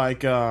stuff,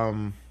 like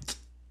on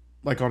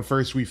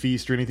First We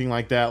Feast or anything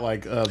like that,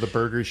 like the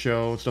Burger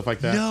Show, stuff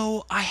like that?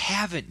 No, I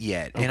haven't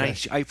yet, and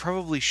I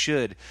probably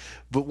should.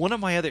 But one of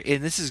my other,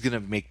 and this is gonna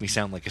make me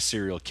sound like a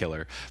serial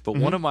killer, but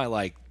one of my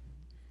like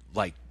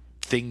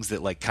things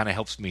that like kind of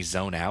helps me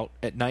zone out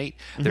at night.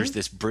 There's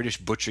this British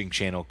butchering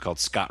channel called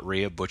Scott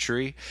Rhea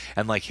Butchery,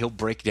 and like he'll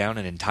break down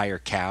an entire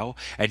cow,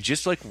 and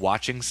just like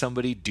watching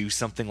somebody do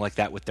something like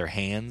that with their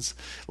hands,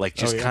 like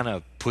just kind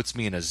of puts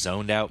me in a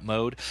zoned out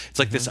mode. It's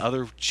like this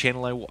other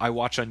channel I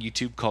watch on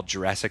YouTube called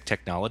Jurassic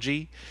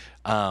Technology.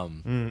 I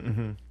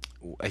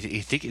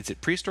think is it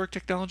Prehistoric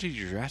Technology,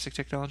 Jurassic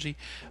Technology?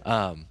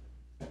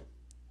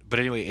 But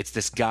anyway, it's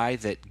this guy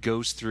that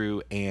goes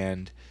through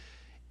and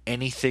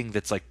anything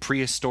that's like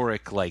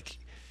prehistoric, like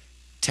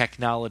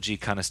technology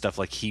kind of stuff,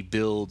 like he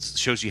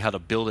shows you how to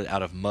build it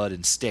out of mud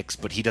and sticks,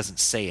 but he doesn't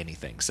say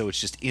anything, so it's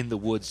just in the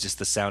woods, just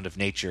the sound of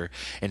nature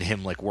and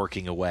him like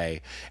working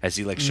away as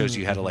he like shows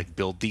you how to like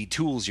build the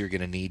tools you're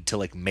gonna need to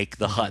like make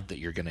the hut that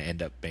you're gonna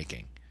end up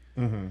making.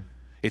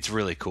 It's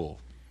really cool.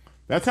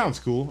 That sounds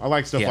cool. I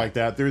like stuff like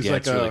that. There's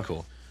like it's really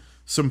cool.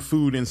 Some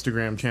food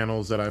Instagram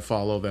channels that I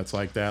follow that's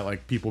like that,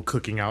 like people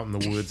cooking out in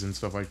the woods and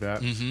stuff like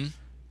that.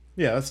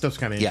 Yeah, that stuff's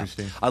kind of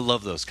interesting. I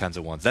love those kinds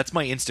of ones. That's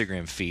my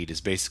Instagram feed,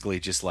 is basically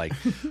just like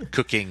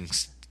cooking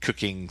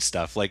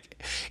stuff.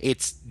 Like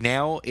it's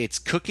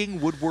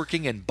cooking,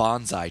 woodworking, and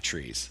bonsai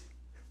trees.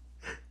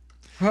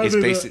 How did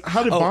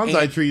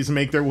bonsai trees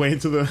make their way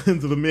into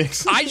the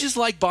mix? I just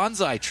like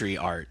bonsai tree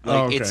art.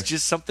 Like it's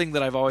just something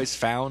that I've always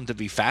found to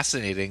be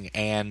fascinating,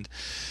 and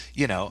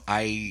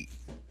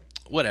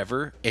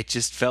whatever. It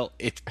just felt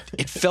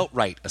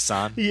right,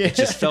 Ahsohn. Yeah. It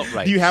just felt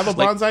right. Do you have a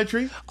bonsai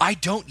tree? I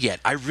don't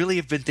yet. I really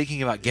have been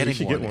thinking about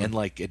getting one. And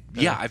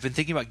I've been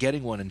thinking about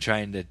getting one and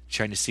trying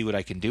to see what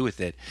I can do with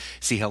it.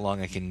 See how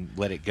long I can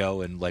let it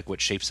go and like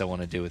what shapes I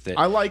want to do with it.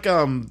 I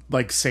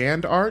like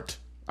sand art.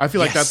 I feel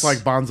like that's like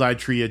bonsai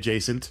tree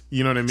adjacent.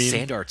 You know what I mean?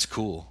 Sand art's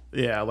cool.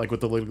 Yeah, like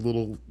with the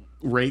little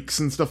rakes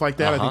and stuff like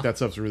that. I think that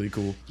stuff's really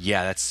cool.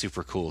 Yeah, that's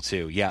super cool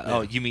too. Yeah.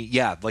 Oh, you mean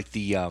like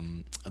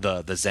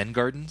the Zen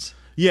gardens?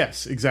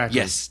 Yes, exactly.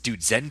 Yes,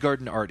 dude, Zen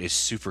garden art is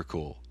super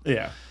cool.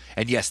 Yeah.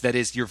 And yes,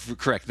 you're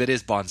correct. That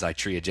is bonsai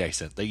tree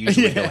adjacent. They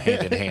usually go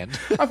hand in hand.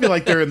 I feel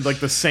like they're in like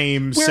the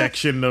same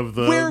section of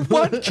the... Where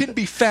one can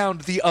be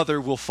found, the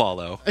other will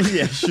follow.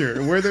 Yeah,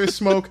 sure. Where there's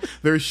smoke,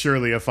 there's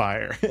surely a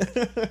fire.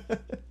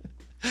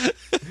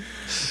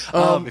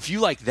 If you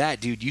like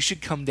that, dude, you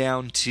should come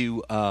down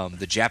to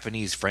the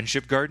Japanese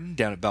Friendship Garden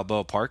down at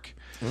Balboa Park,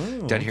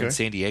 down here in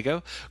San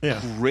Diego.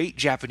 Yeah. Great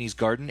Japanese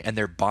garden, and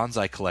their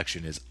bonsai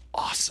collection is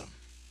awesome.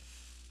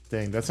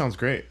 Dang, that sounds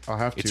great. I'll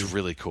have to. It's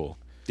really cool.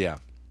 Yeah.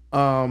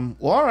 Well,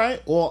 all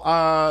right.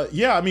 Well,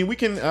 yeah. I mean, we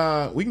can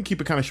keep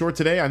it kind of short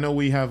today. I know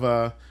we have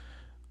it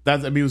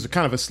was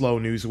kind of a slow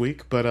news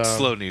week, but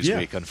slow news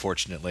week.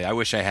 Unfortunately, I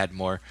wish I had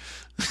more.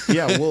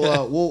 Yeah,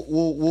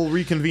 we'll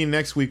reconvene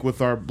next week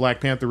with our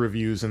Black Panther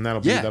reviews, and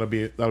that'll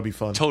be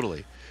fun.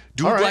 Totally.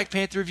 Do All a right. Black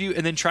Panther review,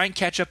 and then try and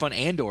catch up on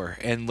Andor,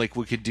 and like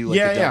we could do like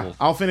a double. Yeah.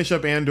 I'll finish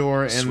up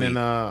Andor, and Sweet. then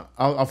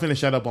I'll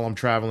finish that up while I'm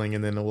traveling,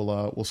 and then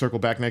we'll circle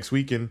back next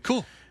week and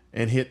Cool.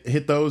 and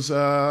hit those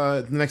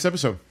the next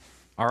episode.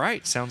 All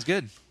right, sounds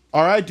good.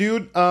 All right,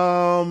 dude.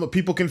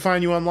 People can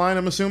find you online,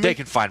 I'm assuming. They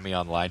can find me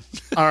online.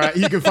 All right.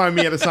 You can find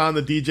me at Ahsohn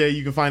the DJ.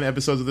 You can find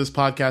episodes of this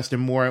podcast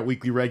and more at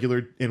Weekly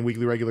Regular and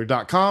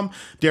weeklyregular.com.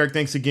 Derek,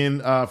 thanks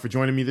again for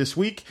joining me this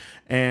week,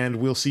 and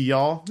we'll see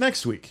y'all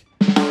next week.